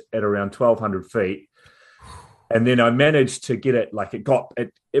collapsed at around 1,200 feet. And then I managed to get it, like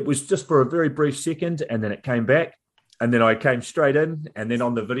it was just for a very brief second, and then it came back. And then I came straight in, and then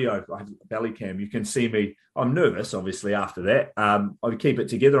on the video, belly cam, you can see me. I'm nervous, obviously, after that. I keep it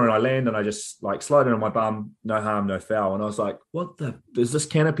together, and I land, and I just like slide it on my bum, no harm, no foul. And I was like, is this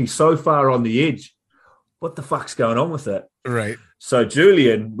canopy so far on the edge? What the fuck's going on with it? Right. So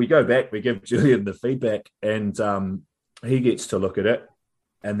Julien, we go back, we give Julien the feedback, and he gets to look at it,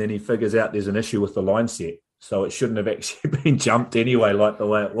 and then he figures out there's an issue with the line set. So it shouldn't have actually been jumped anyway, like the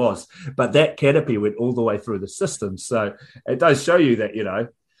way it was. But that canopy went all the way through the system. So it does show you that, you know,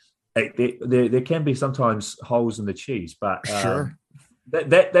 there can be sometimes holes in the cheese. But Sure.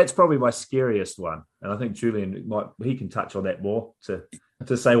 That's probably my scariest one. And I think Julien he can touch on that more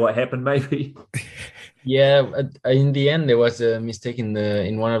to say what happened, maybe. Yeah, in the end, there was a mistake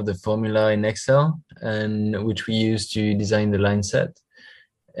in one of the formula in Excel, and which we used to design the line set.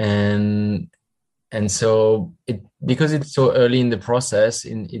 And so because it's so early in the process,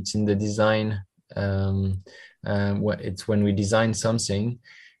 it's in the design, it's when we design something,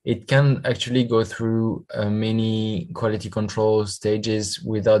 it can actually go through many quality control stages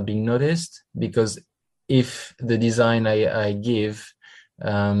without being noticed. Because if the design I give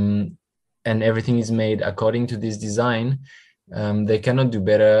and everything is made according to this design, they cannot do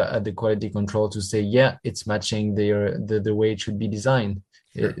better at the quality control to say, yeah, it's matching the way it should be designed.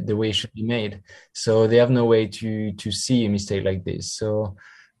 Sure. The way it should be made. So they have no way to see a mistake like this. So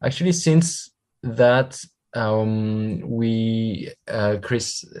actually, since that,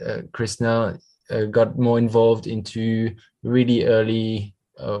 Chris Snell got more involved into really early,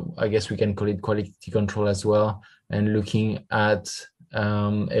 I guess we can call it quality control as well, and looking at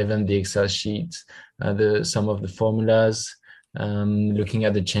even the Excel sheets, some of the formulas, looking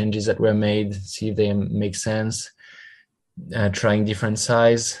at the changes that were made, see if they make sense. Trying different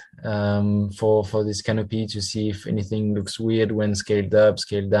size for this canopy to see if anything looks weird when scaled up,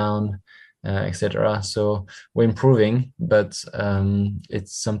 scaled down, etc. So we're improving, but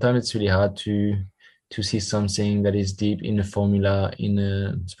sometimes it's really hard to see something that is deep in a formula in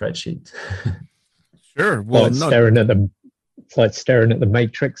a spreadsheet. Sure. Well, it's like staring at the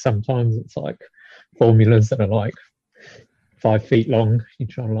matrix. Sometimes it's like formulas that are like 5 feet long. You're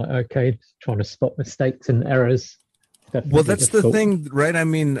trying to spot mistakes and errors. Definitely well, that's difficult. The thing, right? I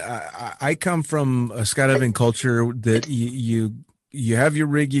mean, I come from a skydiving culture that you have your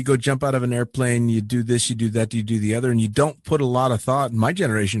rig, you go jump out of an airplane, you do this, you do that, you do the other, and you don't put a lot of thought. My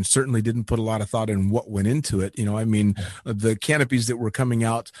generation certainly didn't put a lot of thought in what went into it. You know, I mean, the canopies that were coming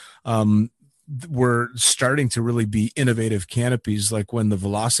out were starting to really be innovative canopies, like when the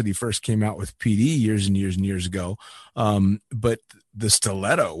Velocity first came out with PD years and years and years ago. But the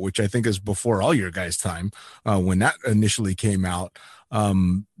Stiletto, which I think is before all your guys' time, when that initially came out,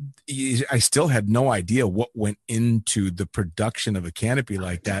 I still had no idea what went into the production of a canopy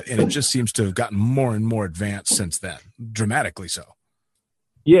like that. And it just seems to have gotten more and more advanced since then, dramatically so.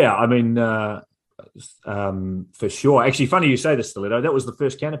 Yeah, I mean, for sure. Actually, funny you say the Stiletto. That was the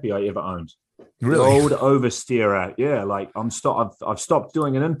first canopy I ever owned. Really? The old oversteerer. Yeah, like I've stopped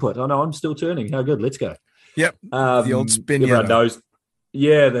doing an input. Oh no, I'm still turning. How good? Let's go. Yep. The old Spinetta. Everyone knows.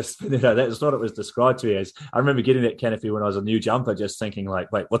 Yeah, that's what it was described to me as. I remember getting that canopy when I was a new jumper, just thinking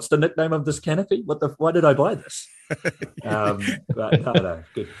like, wait, what's the nickname of this canopy? Why did I buy this? But no,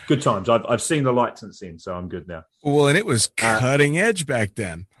 good times. I've seen the light since then, so I'm good now. Well, and it was cutting edge back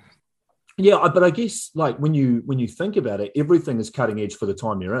then. Yeah, but I guess like when you think about it, everything is cutting edge for the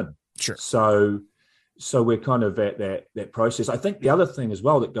time you're in. Sure. So we're kind of at that process. I think the other thing as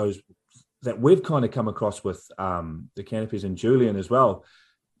well that we've kind of come across with the canopies and Julien as well,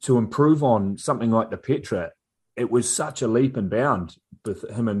 to improve on something like the Petra, it was such a leap and bound with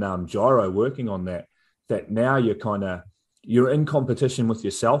him and JYRO working on that now you're in competition with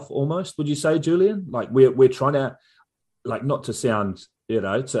yourself almost, would you say, Julien? Like we're trying to, like, not to sound,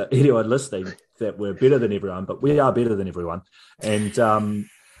 to anyone listening that we're better than everyone, but we are better than everyone. And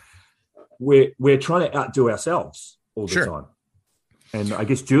we're trying to outdo ourselves all the time. And I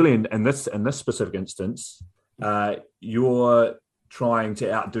guess, Julien, in this specific instance, you're trying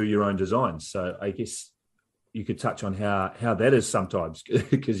to outdo your own designs. So I guess you could touch on how that is sometimes,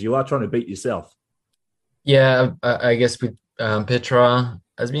 because you are trying to beat yourself. Yeah, I guess with Petra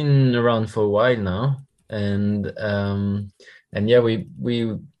has been around for a while now, and yeah,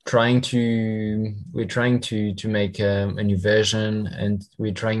 we're trying to make a new version, and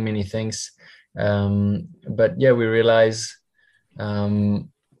we're trying many things. But yeah, we realized that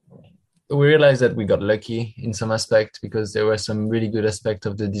we got lucky in some aspect, because there were some really good aspects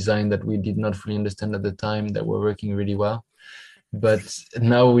of the design that we did not fully understand at the time that were working really well. But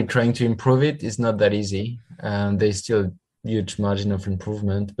now we're trying to improve it. It's not that easy. There's still huge margin of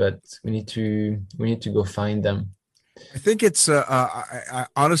improvement, but we need to go find them. I think it's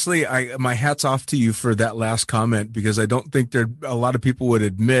honestly, my hat's off to you for that last comment, because I don't think a lot of people would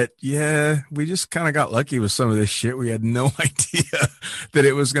admit, yeah, we just kind of got lucky with some of this shit. We had no idea that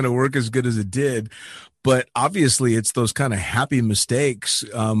it was going to work as good as it did. But obviously, it's those kind of happy mistakes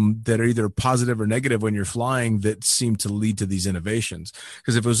that are either positive or negative when you're flying that seem to lead to these innovations.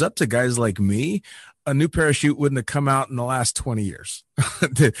 Because if it was up to guys like me, a new parachute wouldn't have come out in the last 20 years.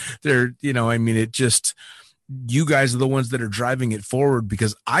 It just, you guys are the ones that are driving it forward,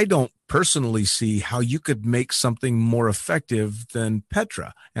 because I don't personally see how you could make something more effective than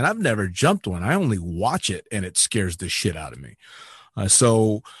Petra. And I've never jumped one. I only watch it, and it scares the shit out of me.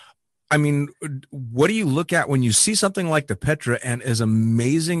 What do you look at when you see something like the Petra, and as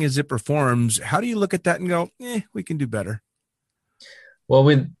amazing as it performs, how do you look at that and go, we can do better? Well,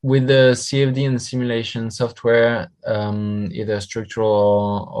 with the CFD and simulation software, either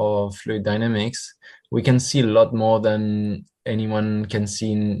structural or fluid dynamics, we can see a lot more than anyone can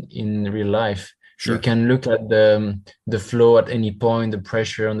see in real life. Sure. You can look at the flow at any point, the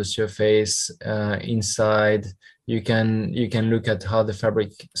pressure on the surface, inside. You can look at how the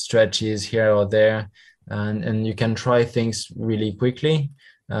fabric stretches here or there, and you can try things really quickly.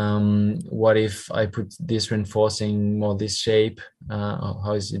 What if I put this reinforcing more this shape?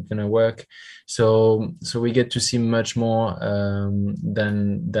 How is it going to work? So we get to see much more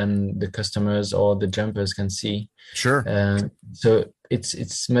than the customers or the jumpers can see. Sure. So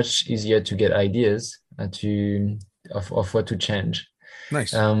it's much easier to get ideas of what to change.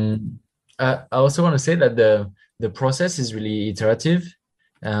 Nice. I also want to say that the process is really iterative.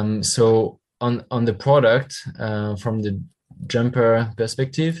 So on the product, from the jumper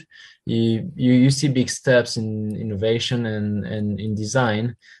perspective, you see big steps in innovation and in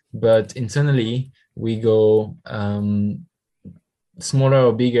design, but internally we go smaller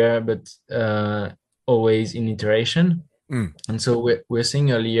or bigger, but always in iteration. And so we're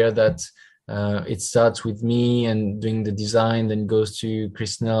seeing earlier that it starts with me and doing the design, then goes to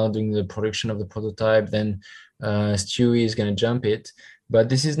Chris Snell doing the production of the prototype, then Stewie is going to jump it. But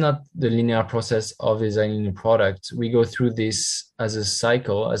this is not the linear process of designing a product. We go through this as a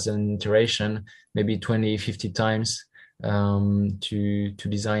cycle, as an iteration, maybe 20, 50 times to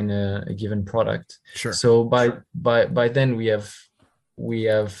design a given product. Sure. So by then we have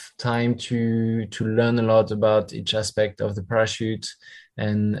time to learn a lot about each aspect of the parachute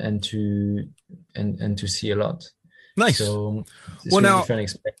and to see a lot. Nice. So it's really different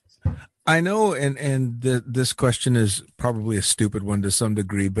experience. I know, and this question is probably a stupid one to some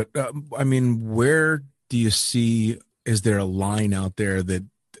degree, but where do you see, is there a line out there that,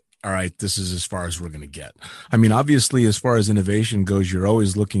 all right, this is as far as we're going to get? I mean, obviously, as far as innovation goes, you're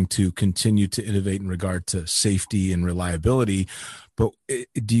always looking to continue to innovate in regard to safety and reliability. But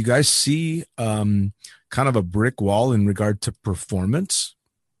do you guys see kind of a brick wall in regard to performance?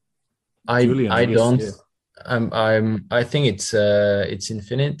 Julien, I don't. Yeah. I think it's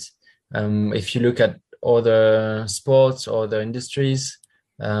infinite. If you look at other sports or other industries,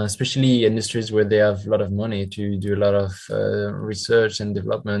 especially industries where they have a lot of money to do a lot of research and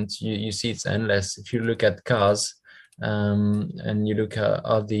development, you see it's endless. If you look at cars, and you look at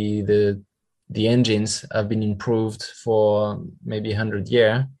how the engines have been improved for maybe 100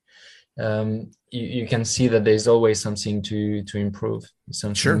 years, you can see that there's always something to improve,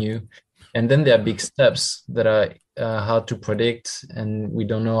 something new. And then there are big steps that are hard to predict, and we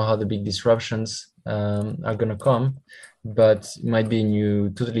don't know how the big disruptions are going to come. But it might be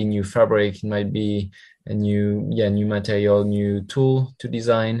totally new fabric. It might be a new material, new tool to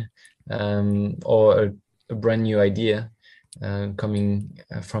design, or a brand new idea coming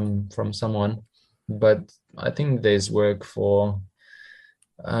from someone. But I think there's work for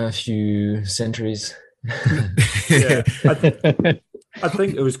a few centuries. Yeah. I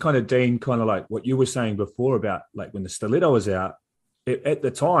think it was kind of, Dean, kind of like what you were saying before about like when the stiletto was out. At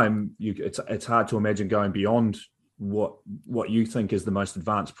the time, it's hard to imagine going beyond what you think is the most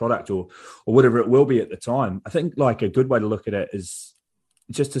advanced product or whatever it will be at the time. I think like a good way to look at it is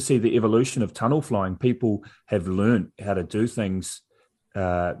just to see the evolution of tunnel flying. People have learned how to do things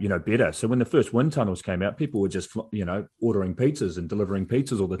better. So when the first wind tunnels came out, people were just ordering pizzas and delivering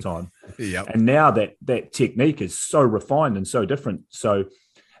pizzas all the time. Yep. And now that technique is so refined and so different. So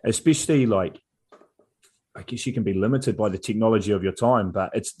especially like I guess you can be limited by the technology of your time,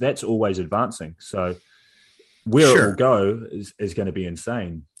 but that's always advancing. So where it will go is going to be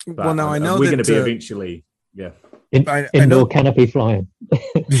insane. But well, now I know we're that, going to be eventually, indoor canopy flying.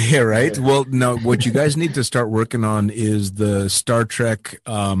 Yeah, right. Well, no, what you guys need to start working on is the Star Trek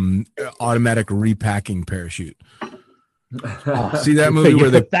automatic repacking parachute. See that movie where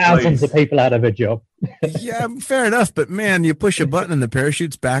they thousands of people out of a job? Yeah, fair enough. But man, you push a button and the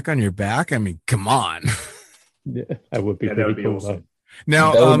parachute's back on your back. I mean, come on. Yeah, that would be pretty cool. Awesome.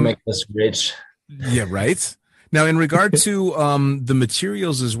 Now, that would make us rich. Yeah, right. Now, in regard to the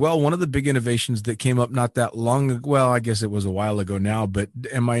materials as well, one of the big innovations that came up not that long ago, well, I guess it was a while ago now, but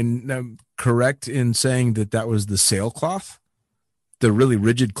am I correct in saying that was the sailcloth, the really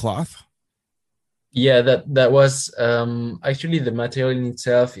rigid cloth? Yeah, that was actually the material in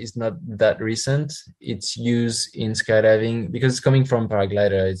itself is not that recent. It's used in skydiving because it's coming from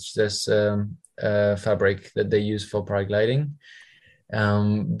paraglider. It's just fabric that they use for paragliding.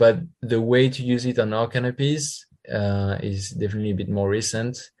 But the way to use it on our canopies is definitely a bit more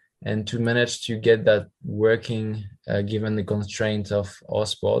recent. And to manage to get that working, given the constraint of our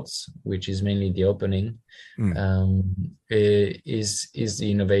sports, which is mainly the opening, is the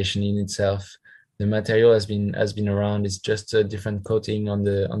innovation in itself. The material has been around. It's just a different coating on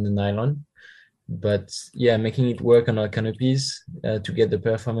the nylon. But yeah, making it work on our canopies to get the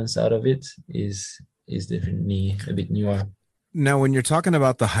performance out of it is definitely a bit newer. Now, when you're talking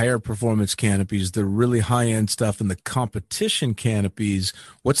about the higher performance canopies, the really high end stuff, and the competition canopies,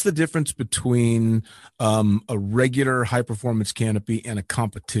 what's the difference between a regular high performance canopy and a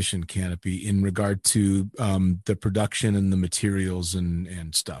competition canopy in regard to the production and the materials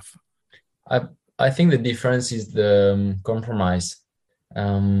and stuff? I think the difference is the compromise.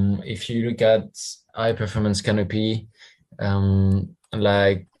 If you look at high performance canopy,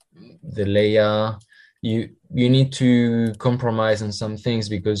 like the layer, you need to compromise on some things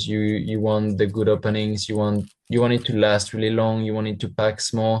because you want the good openings, you want it to last really long, you want it to pack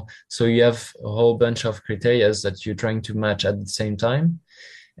small. So you have a whole bunch of criteria that you're trying to match at the same time,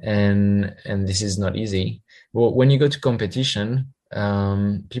 and this is not easy. Well, when you go to competition,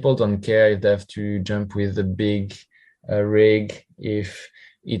 people don't care if they have to jump with a big rig, if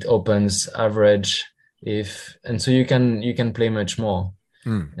it opens average, and so you can play much more.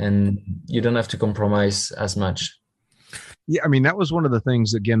 And you don't have to compromise as much. Yeah, I mean, that was one of the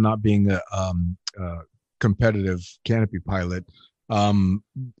things, again, not being a competitive canopy pilot,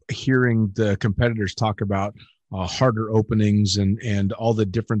 hearing the competitors talk about harder openings and all the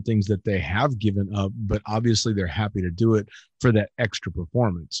different things that they have given up, but obviously they're happy to do it for that extra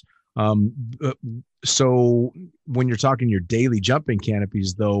performance. So when you're talking your daily jumping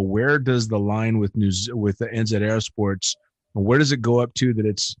canopies, though, where does the line with the NZ Aerosports, where does it go up to that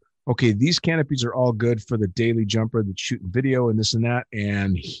it's, okay, these canopies are all good for the daily jumper that's shooting video and this and that,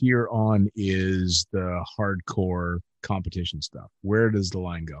 and here on is the hardcore competition stuff? Where does the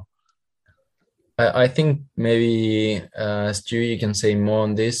line go? I think maybe Stu, you can say more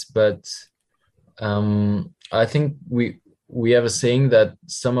on this, but I think we have a saying that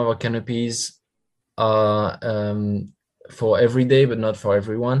some of our canopies are for every day, but not for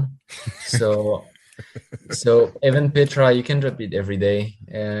everyone. So even Petra, you can drop it every day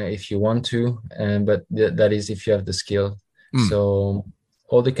if you want to, but that is if you have the skill. So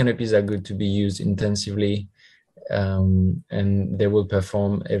all the canopies are good to be used intensively, and they will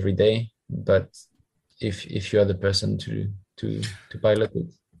perform every day. But if you are the person to pilot it.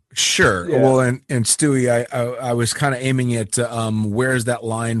 Sure. Yeah. Well, and Stewie, I was kind of aiming at where's that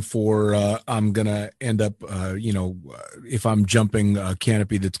line for I'm gonna end up if I'm jumping a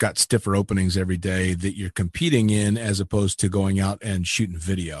canopy that's got stiffer openings every day that you're competing in, as opposed to going out and shooting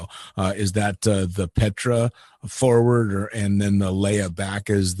video. Is that the Petra forward, and then the Leia back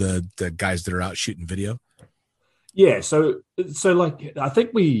is the guys that are out shooting video? Yeah. So like I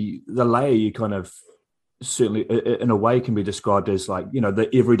think the Leia, you kind of certainly in a way can be described as like, the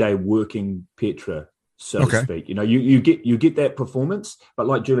everyday working Petra, so to speak. You get that performance, but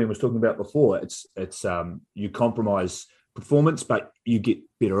like Julien was talking about before, it's you compromise performance, but you get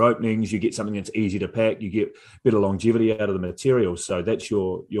better openings, you get something that's easy to pack, you get better longevity out of the material. So that's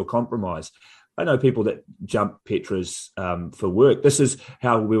your compromise. I know people that jump Petras for work. This is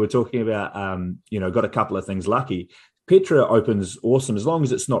how we were talking about, got a couple of things lucky. Petra opens awesome. As long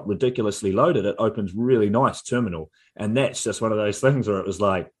as it's not ridiculously loaded, it opens really nice terminal. And that's just one of those things where it was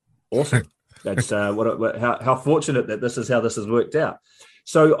like, awesome. That's how fortunate that this is how this has worked out.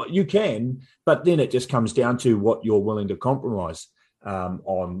 So you can, but then it just comes down to what you're willing to compromise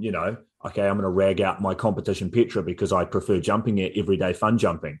on. okay, I'm going to rag out my competition Petra because I prefer jumping it everyday fun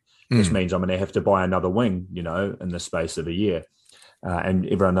jumping. This means I'm going to have to buy another wing, you know, in the space of a year. And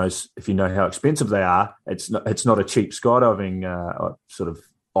everyone knows, if you know how expensive they are, it's not a cheap skydiving sort of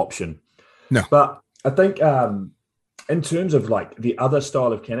option. No. But I think in terms of like the other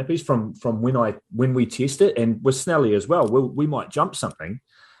style of canopies from when we test it, and with Snelly as well, we might jump something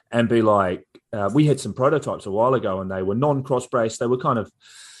and be like, we had some prototypes a while ago and they were non-cross brace. They were kind of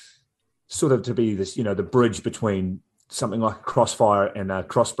sort of to be this, you know, the bridge between something like a Crossfire and a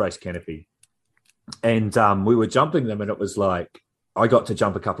cross brace canopy. And we were jumping them and it was like, I got to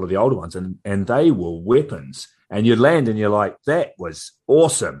jump a couple of the older ones and they were weapons. And you land and you're like, that was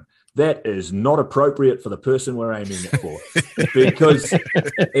awesome. That is not appropriate for the person we're aiming it for, because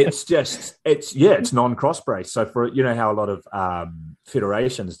it's non-cross brace. So for, you know, how a lot of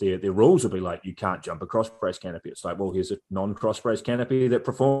federations, their rules will be like, you can't jump a cross brace canopy. It's like, well, here's a non-cross brace canopy that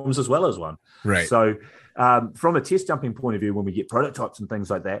performs as well as one. Right. So from a test jumping point of view, when we get prototypes and things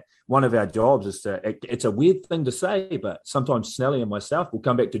like that, one of our jobs is it's a weird thing to say, but sometimes Snelly and myself will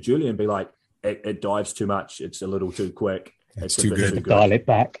come back to Julien and be like, it dives too much. It's a little too quick. It's too good. Dial it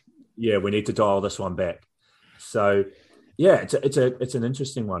back. Yeah, we need to dial this one back. So, yeah, it's an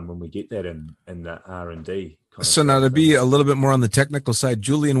interesting one when we get that in the R&D. So now to be a little bit more on the technical side,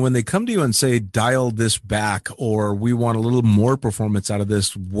 Julien, when they come to you and say dial this back, or we want a little more performance out of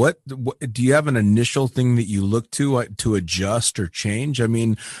this, what do you have an initial thing that you look to adjust or change? I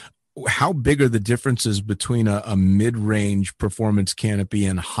mean, how big are the differences between a mid-range performance canopy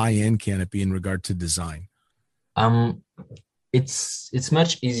and high-end canopy in regard to design? It's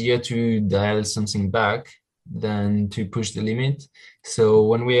much easier to dial something back than to push the limit. So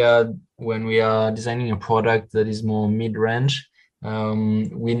when we are designing a product that is more mid-range,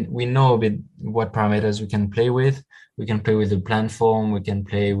 we know a bit what parameters we can play with. We can play with the plant form. We can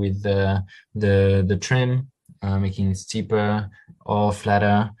play with the trim, making it steeper or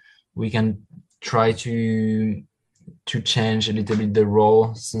flatter. We can try to change a little bit the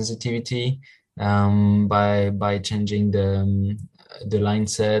roll sensitivity by changing the line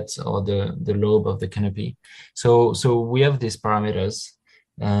set or the lobe of the canopy. So we have these parameters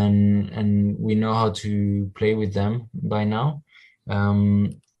and we know how to play with them by now.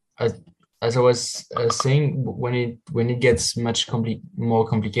 As I was saying, when it gets much more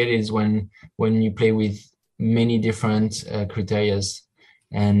complicated is when you play with many different criterias.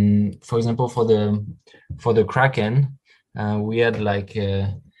 And for example, for the Kraken, we had like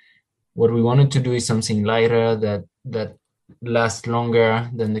what we wanted to do is something lighter that lasts longer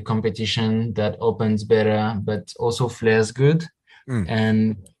than the competition, that opens better, but also flares good.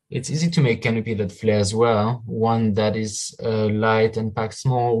 And it's easy to make canopy that flares well, one that is light and packed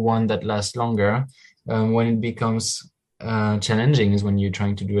small, one that lasts longer. When it becomes challenging is when you're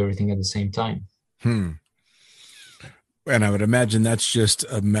trying to do everything at the same time. And I would imagine that's just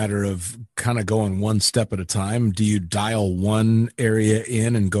a matter of kind of going one step at a time. Do you dial one area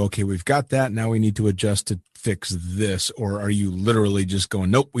in and go, okay, we've got that. Now we need to adjust to fix this. Or are you literally just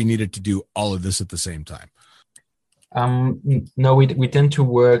going, nope, we needed to do all of this at the same time? No, we tend to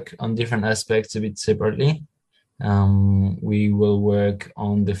work on different aspects a bit separately. We will work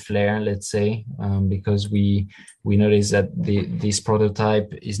on the flare, let's say, because we notice that this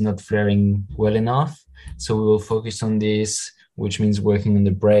prototype is not flaring well enough. So we will focus on this, which means working on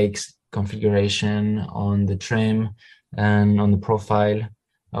the brakes configuration, on the trim, and on the profile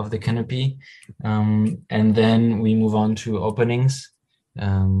of the canopy. And then we move on to openings.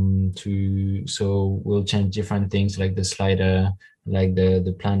 So we'll change different things like the slider, like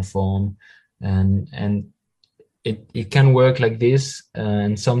the plant form, and it can work like this.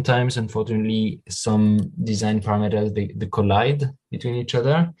 And sometimes, unfortunately, some design parameters they collide between each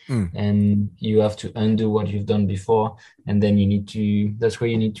other, and you have to undo what you've done before. And then that's where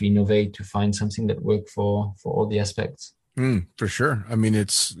you need to innovate to find something that works for all the aspects. For sure. I mean,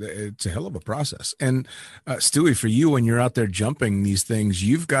 it's a hell of a process. And Stewie, for you, when you're out there jumping these things,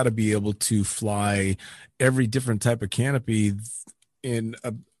 you've got to be able to fly every different type of canopy in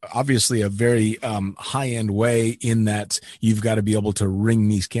obviously a very high-end way, in that you've got to be able to wring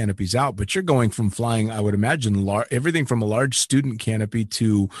these canopies out. But you're going from flying, I would imagine, everything from a large student canopy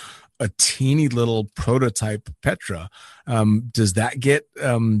to a teeny little prototype Petra. Does that get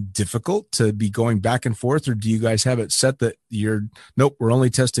difficult to be going back and forth, or do you guys have it set that nope, we're only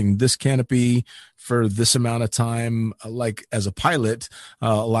testing this canopy for this amount of time? Like as a pilot,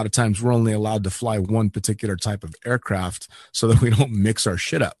 a lot of times we're only allowed to fly one particular type of aircraft so that we don't mix our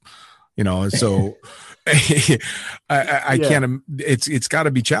shit up, so I can't, it's got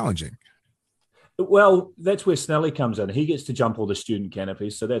to be challenging. Well, that's where Snelly comes in. He gets to jump all the student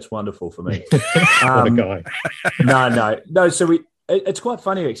canopies, so that's wonderful for me. What a guy. No. So it's quite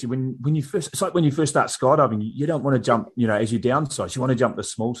funny actually. When you first, it's like when you first start skydiving, you don't want to jump, as you downsize, you want to jump the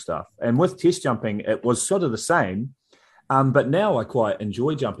small stuff. And with test jumping, it was sort of the same. But now I quite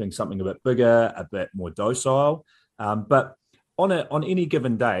enjoy jumping something a bit bigger, a bit more docile. But on any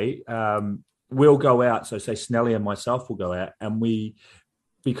given day, we'll go out. So say Snelly and myself will go out, and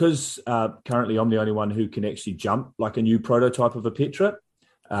because currently I'm the only one who can actually jump like a new prototype of a Petra.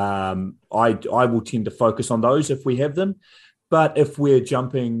 I will tend to focus on those if we have them. But if we're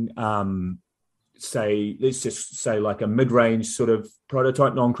jumping, let's just say like a mid-range sort of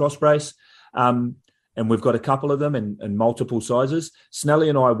prototype non-cross brace, and we've got a couple of them in multiple sizes, Snelly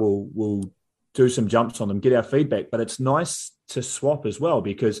and I will do some jumps on them, get our feedback. But it's nice to swap as well,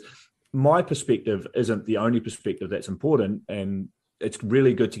 because my perspective isn't the only perspective that's important. And it's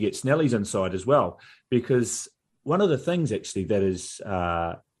really good to get Snelly's inside as well, because one of the things actually that is,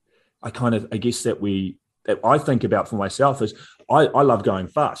 I guess that I think about for myself is I love going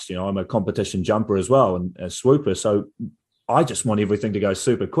fast. I'm a competition jumper as well and a swooper. So I just want everything to go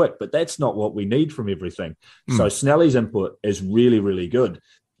super quick, but that's not what we need from everything. So Snelly's input is really, really good,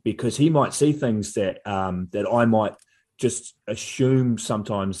 because he might see things that I might just assume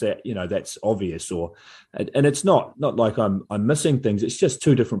sometimes that, that's obvious, and it's not like I'm missing things. It's just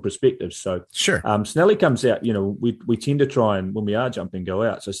two different perspectives. So sure. Snelly comes out, we tend to try and when we are jumping, go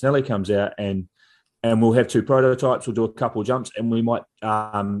out. So Snelly comes out and we'll have two prototypes. We'll do a couple jumps and we might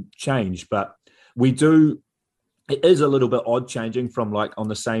change, but it is a little bit odd changing from like on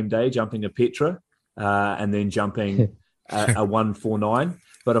the same day jumping a Petra and then jumping a 149.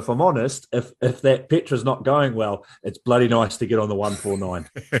 But if I'm honest, if that Petra's not going well, it's bloody nice to get on the 149.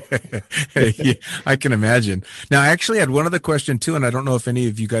 Yeah, I can imagine. Now, I actually had one other question too, and I don't know if any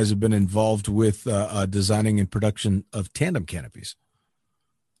of you guys have been involved with designing and production of tandem canopies.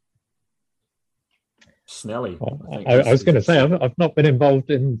 Snelly. I was going to say I've not been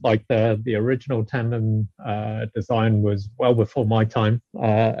involved in like the original tandem design was well before my time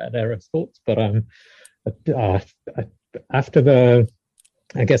at Aerosports, but after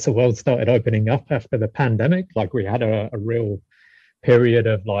I guess the world started opening up after the pandemic. Like we had a real period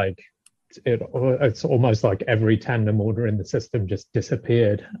of like it's almost like every tandem order in the system just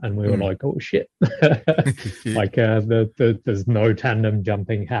disappeared, and we were like, oh shit, like there's no tandem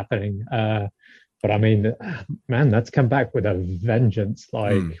jumping happening. But I mean, man, that's come back with a vengeance.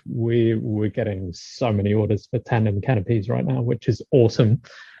 Like we're getting so many orders for tandem canopies right now, which is awesome.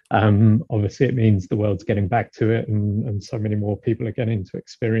 Obviously, it means the world's getting back to it, and so many more people are getting to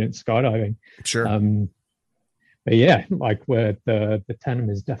experience skydiving. Sure. But yeah, like where the tandem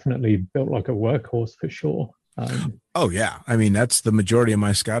is definitely built like a workhorse for sure. Oh yeah, I mean that's the majority of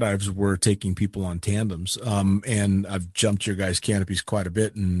my skydives were taking people on tandems, and I've jumped your guys' canopies quite a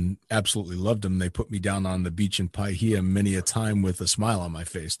bit and absolutely loved them. They put me down on the beach in Paihia many a time with a smile on my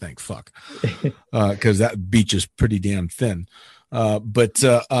face. Thank fuck, because that beach is pretty damn thin. But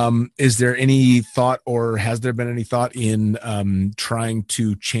is there any thought, or has there been any thought in trying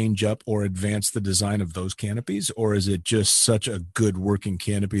to change up or advance the design of those canopies, or is it just such a good working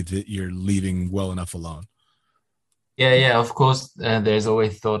canopy that you're leaving well enough alone? Yeah, of course. There's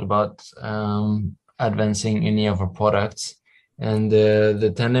always thought about advancing any of our products, and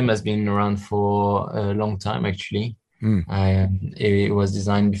the tandem has been around for a long time. Actually, it was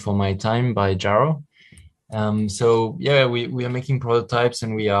designed before my time by JYRO. So yeah, we are making prototypes,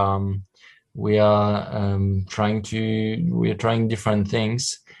 and we are trying different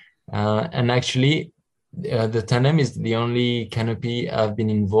things, and actually. The tandem is the only canopy I've been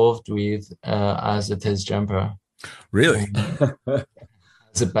involved with as a test jumper. Really?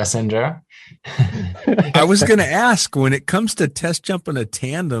 As a passenger. I was going to ask, when it comes to test jumping a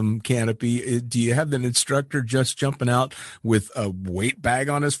tandem canopy, do you have an instructor just jumping out with a weight bag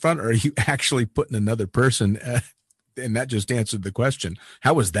on his front, or are you actually putting another person? And that just answered the question.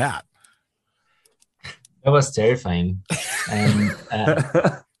 How was that? That was terrifying. And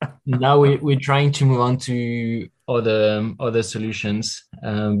now we're trying to move on to other solutions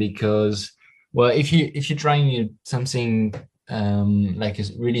because, well, if you're trying something like a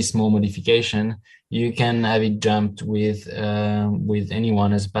really small modification, you can have it jumped with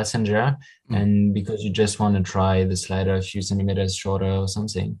anyone as a passenger, and because you just want to try the slider a few centimeters shorter or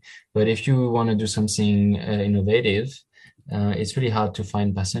something. But if you want to do something innovative, it's really hard to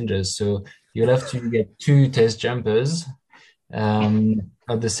find passengers. So you'll have to get two test jumpers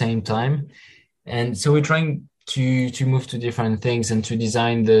at the same time. And so we're trying to move to different things and to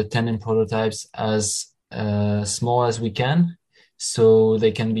design the tandem prototypes as small as we can, so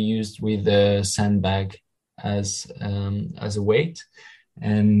they can be used with a sandbag as a weight.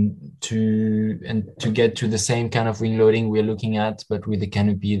 And to get to the same kind of wing loading we're looking at, but with a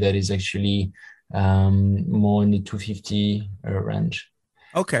canopy that is actually more in the 250 range.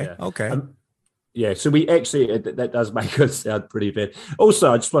 Okay. Yeah. Okay. Yeah, so we actually, that does make us sound pretty bad.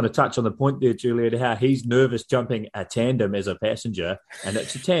 Also, I just want to touch on the point there, Julian, how he's nervous jumping a tandem as a passenger, and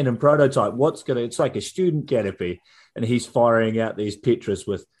it's a tandem prototype. It's like a student canopy, and he's firing out these Petras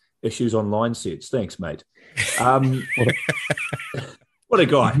with issues on line sets. Thanks, mate. What a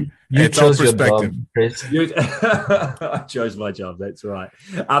guy. You It's all chose your perspective. job, Chris. I chose my job, that's right.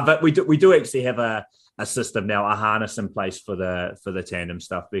 But we do actually have a system now, a harness in place for the tandem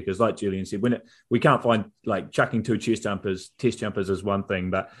stuff, because like Julian said, we can't find, like, chucking two test jumpers is one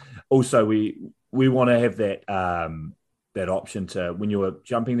thing, but also we want to have that option to, when you're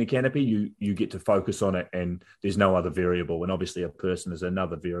jumping the canopy, you get to focus on it, and there's no other variable, and obviously a person is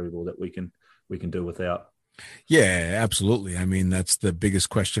another variable that we can do without. Yeah, absolutely. I mean, that's the biggest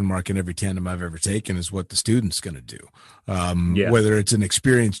question mark in every tandem I've ever taken, is what the student's going to do. Whether it's an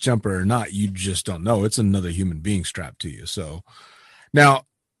experienced jumper or not, you just don't know. It's another human being strapped to you. So now,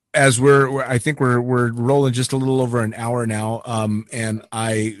 as I think we're rolling just a little over an hour now, and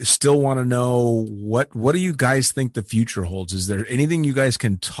I still want to know what do you guys think the future holds? Is there anything you guys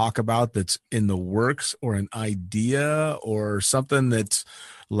can talk about that's in the works, or an idea, or something that's,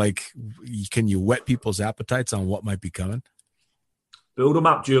 like, can you whet people's appetites on what might be coming? Build them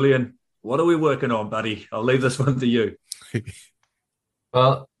up, Julian. What are we working on, buddy? I'll leave this one to you.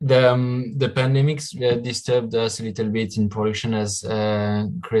 Well, the pandemics disturbed us a little bit in production, as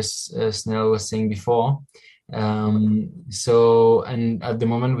Chris Snell was saying before. So, and at the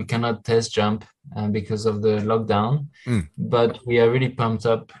moment we cannot test jump because of the lockdown, but we are really pumped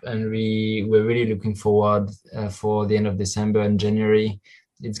up, and we're really looking forward for the end of December and January.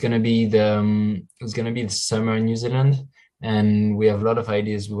 It's gonna be the summer in New Zealand, and we have a lot of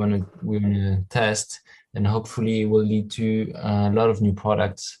ideas we wanna test, and hopefully it will lead to a lot of new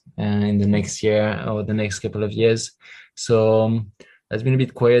products in the next year or the next couple of years. So it's been a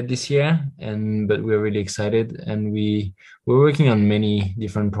bit quiet this year, but we're really excited, and we're working on many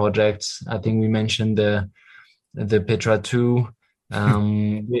different projects. I think we mentioned the Petra 2.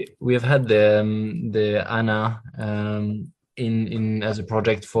 We have had the Anna in as a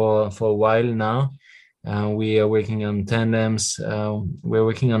project for a while now. We are working on tandems. We're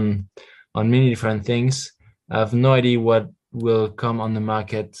working on many different things. I have no idea what will come on the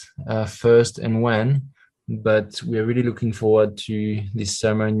market first and when, but we're really looking forward to this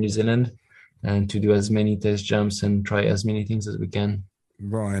summer in New Zealand, and to do as many test jumps and try as many things as we can.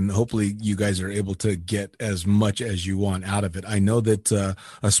 Well, and hopefully you guys are able to get as much as you want out of it. I know that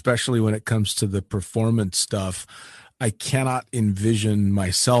especially when it comes to the performance stuff, I cannot envision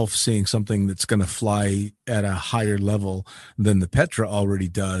myself seeing something that's going to fly at a higher level than the Petra already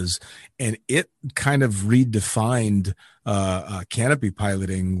does. And it kind of redefined canopy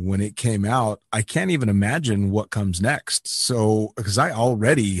piloting when it came out. I can't even imagine what comes next. So, because I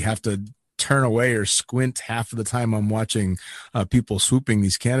already have to turn away or squint half of the time I'm watching people swooping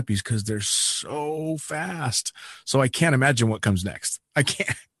these canopies, because they're so fast. So I can't imagine what comes next. I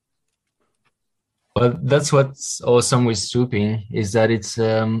can't. Well, that's what's awesome with swooping, is that it's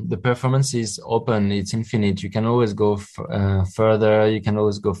the performance is open, it's infinite. You can always go further, you can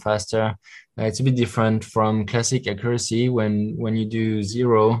always go faster. It's a bit different from classic accuracy. When you do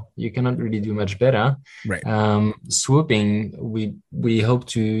zero, you cannot really do much better. Right. Swooping, we hope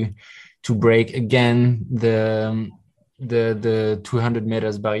to break again the 200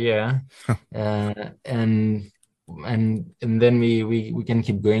 meters barrier, and then we can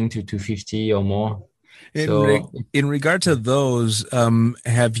keep going to 250 or more. In regard to those,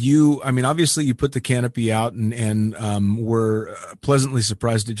 have you, I mean, obviously you put the canopy out and were pleasantly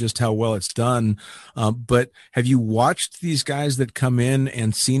surprised at just how well it's done. But have you watched these guys that come in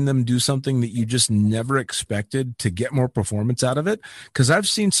and seen them do something that you just never expected to get more performance out of it? Because I've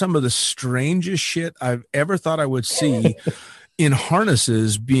seen some of the strangest shit I've ever thought I would see in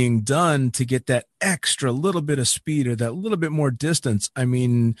harnesses being done to get that extra little bit of speed or that little bit more distance. I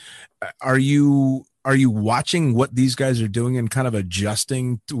mean, are you watching what these guys are doing and kind of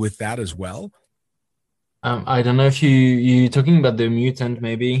adjusting with that as well? I don't know if you're talking about the mutant,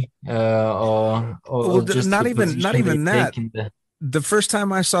 maybe, or just not even that. The first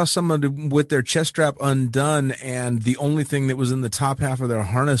time I saw someone with their chest strap undone and the only thing that was in the top half of their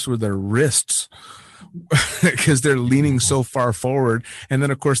harness were their wrists, because they're leaning so far forward. And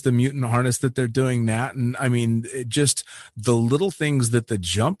then of course the mutant harness that they're doing that. And I mean, just the little things that the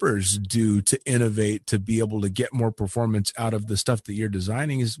jumpers do to innovate, to be able to get more performance out of the stuff that you're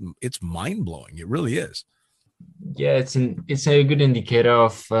designing it's mind blowing. It really is. Yeah, it's a good indicator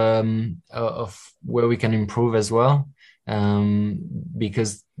of where we can improve as well.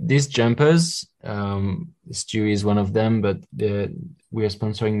 Because these jumpers, Stu is one of them, but we are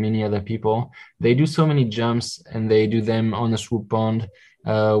sponsoring many other people. They do so many jumps, and they do them on a swoop pond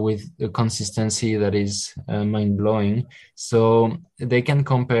with a consistency that is mind-blowing. So they can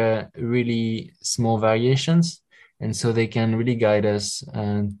compare really small variations, and so they can really guide us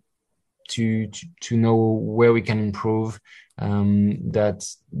to know where we can improve. That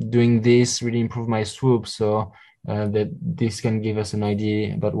doing this really improve my swoop, so that this can give us an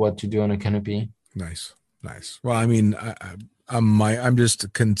idea about what to do on a canopy. Nice. Well, I mean, I'm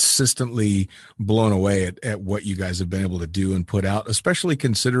just consistently blown away at what you guys have been able to do and put out, especially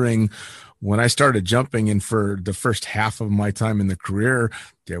considering when I started jumping, and for the first half of my time in the career,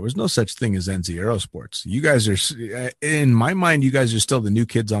 there was no such thing as NZ Aerosports. You guys are, in my mind, you guys are still the new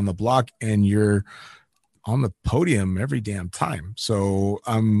kids on the block, and you're on the podium every damn time. So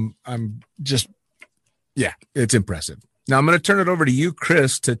I'm just, yeah, it's impressive. Now I'm going to turn it over to you,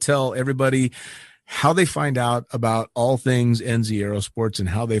 Chris, to tell everybody how they find out about all things NZ Aerosports and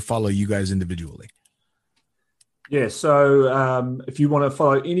how they follow you guys individually. Yeah, so if you want to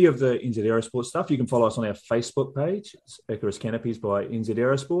follow any of the NZ Aerosports stuff, you can follow us on our Facebook page. It's Icarus Canopies by NZ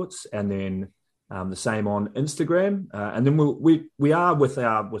Aerosports, and then the same on Instagram. And then we are with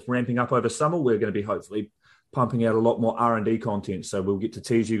ramping up over summer. We're going to be hopefully pumping out a lot more R&D content, so we'll get to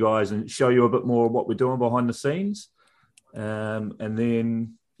tease you guys and show you a bit more of what we're doing behind the scenes. And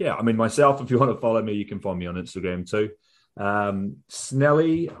then, yeah, I mean, myself, if you want to follow me, you can find me on Instagram too.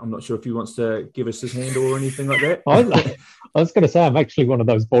 Snelly, I'm not sure if he wants to give us his handle or anything like that. I was going to say, I'm actually one of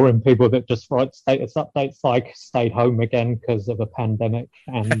those boring people that just write status updates like stayed home again because of a pandemic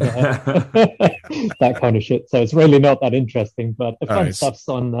and that kind of shit. So it's really not that interesting, but the fun stuff's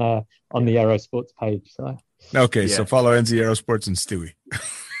on the Aerosports page. So okay, yeah. So follow NZ Aerosports and Stewie.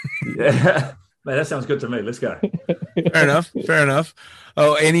 Yeah. Man, that sounds good to me. Let's go. Fair enough.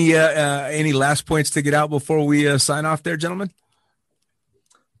 Oh, any last points to get out before we sign off there, gentlemen?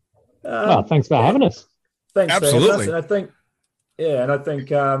 Thanks for having us. Thanks. Absolutely. For having us. I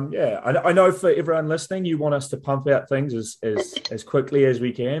think, I know for everyone listening, you want us to pump out things as quickly as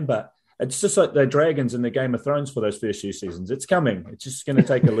we can, but it's just like the dragons in the Game of Thrones for those first few seasons. It's coming. It's just going to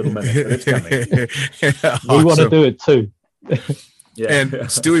take a little minute, but it's coming. Yeah, awesome. We want to do it too. Yeah. And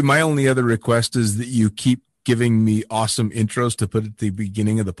Stewie, my only other request is that you keep giving me awesome intros to put at the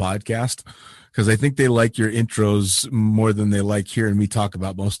beginning of the podcast, because I think they like your intros more than they like hearing me talk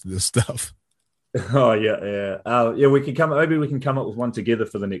about most of this stuff. Oh yeah. We can maybe we can come up with one together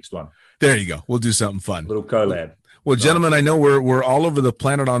for the next one. There you go. We'll do something fun. Little collab. Well, gentlemen, I know we're all over the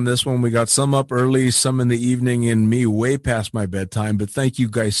planet on this one. We got some up early, some in the evening, and me way past my bedtime. But thank you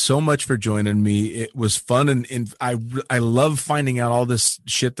guys so much for joining me. It was fun, and I love finding out all this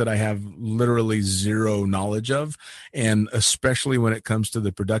shit that I have literally zero knowledge of, and especially when it comes to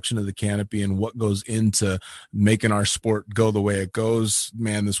the production of the canopy and what goes into making our sport go the way it goes.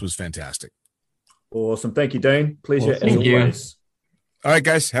 Man, this was fantastic. Awesome. Thank you, Dean. Pleasure as Thank you. always. All right,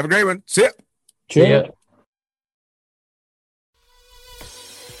 guys. Have a great one. See ya. See ya.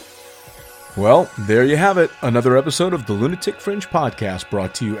 Well, there you have it. Another episode of the Lunatic Fringe podcast,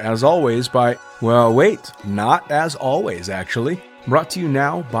 brought to you as always by, well, wait, not as always, actually. Brought to you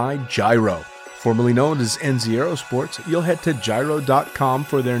now by JYRO. Formerly known as NZ Aerosports, you'll head to JYRO.com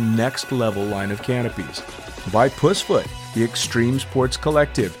for their next level line of canopies. By Pussfoot, the Extreme Sports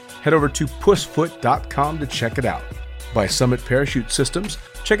Collective. Head over to pussfoot.com to check it out. By Summit Parachute Systems,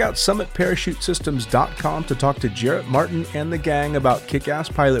 check out summitparachutesystems.com to talk to Jarrett Martin and the gang about kick-ass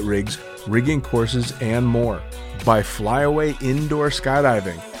pilot rigs, rigging courses, and more. By Flyaway Indoor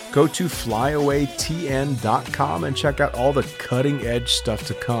Skydiving, go to flyawaytn.com and check out all the cutting-edge stuff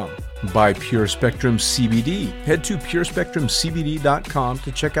to come. By Pure Spectrum CBD, head to purespectrumcbd.com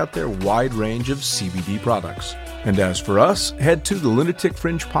to check out their wide range of CBD products. And as for us, head to the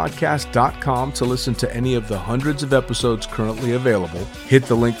lunaticfringepodcast.com to listen to any of the hundreds of episodes currently available, hit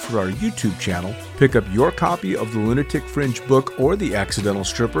the link for our YouTube channel, pick up your copy of the Lunatic Fringe book or The Accidental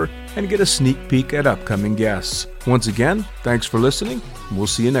Stripper, and get a sneak peek at upcoming guests. Once again, thanks for listening. We'll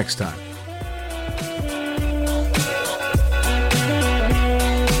see you next time.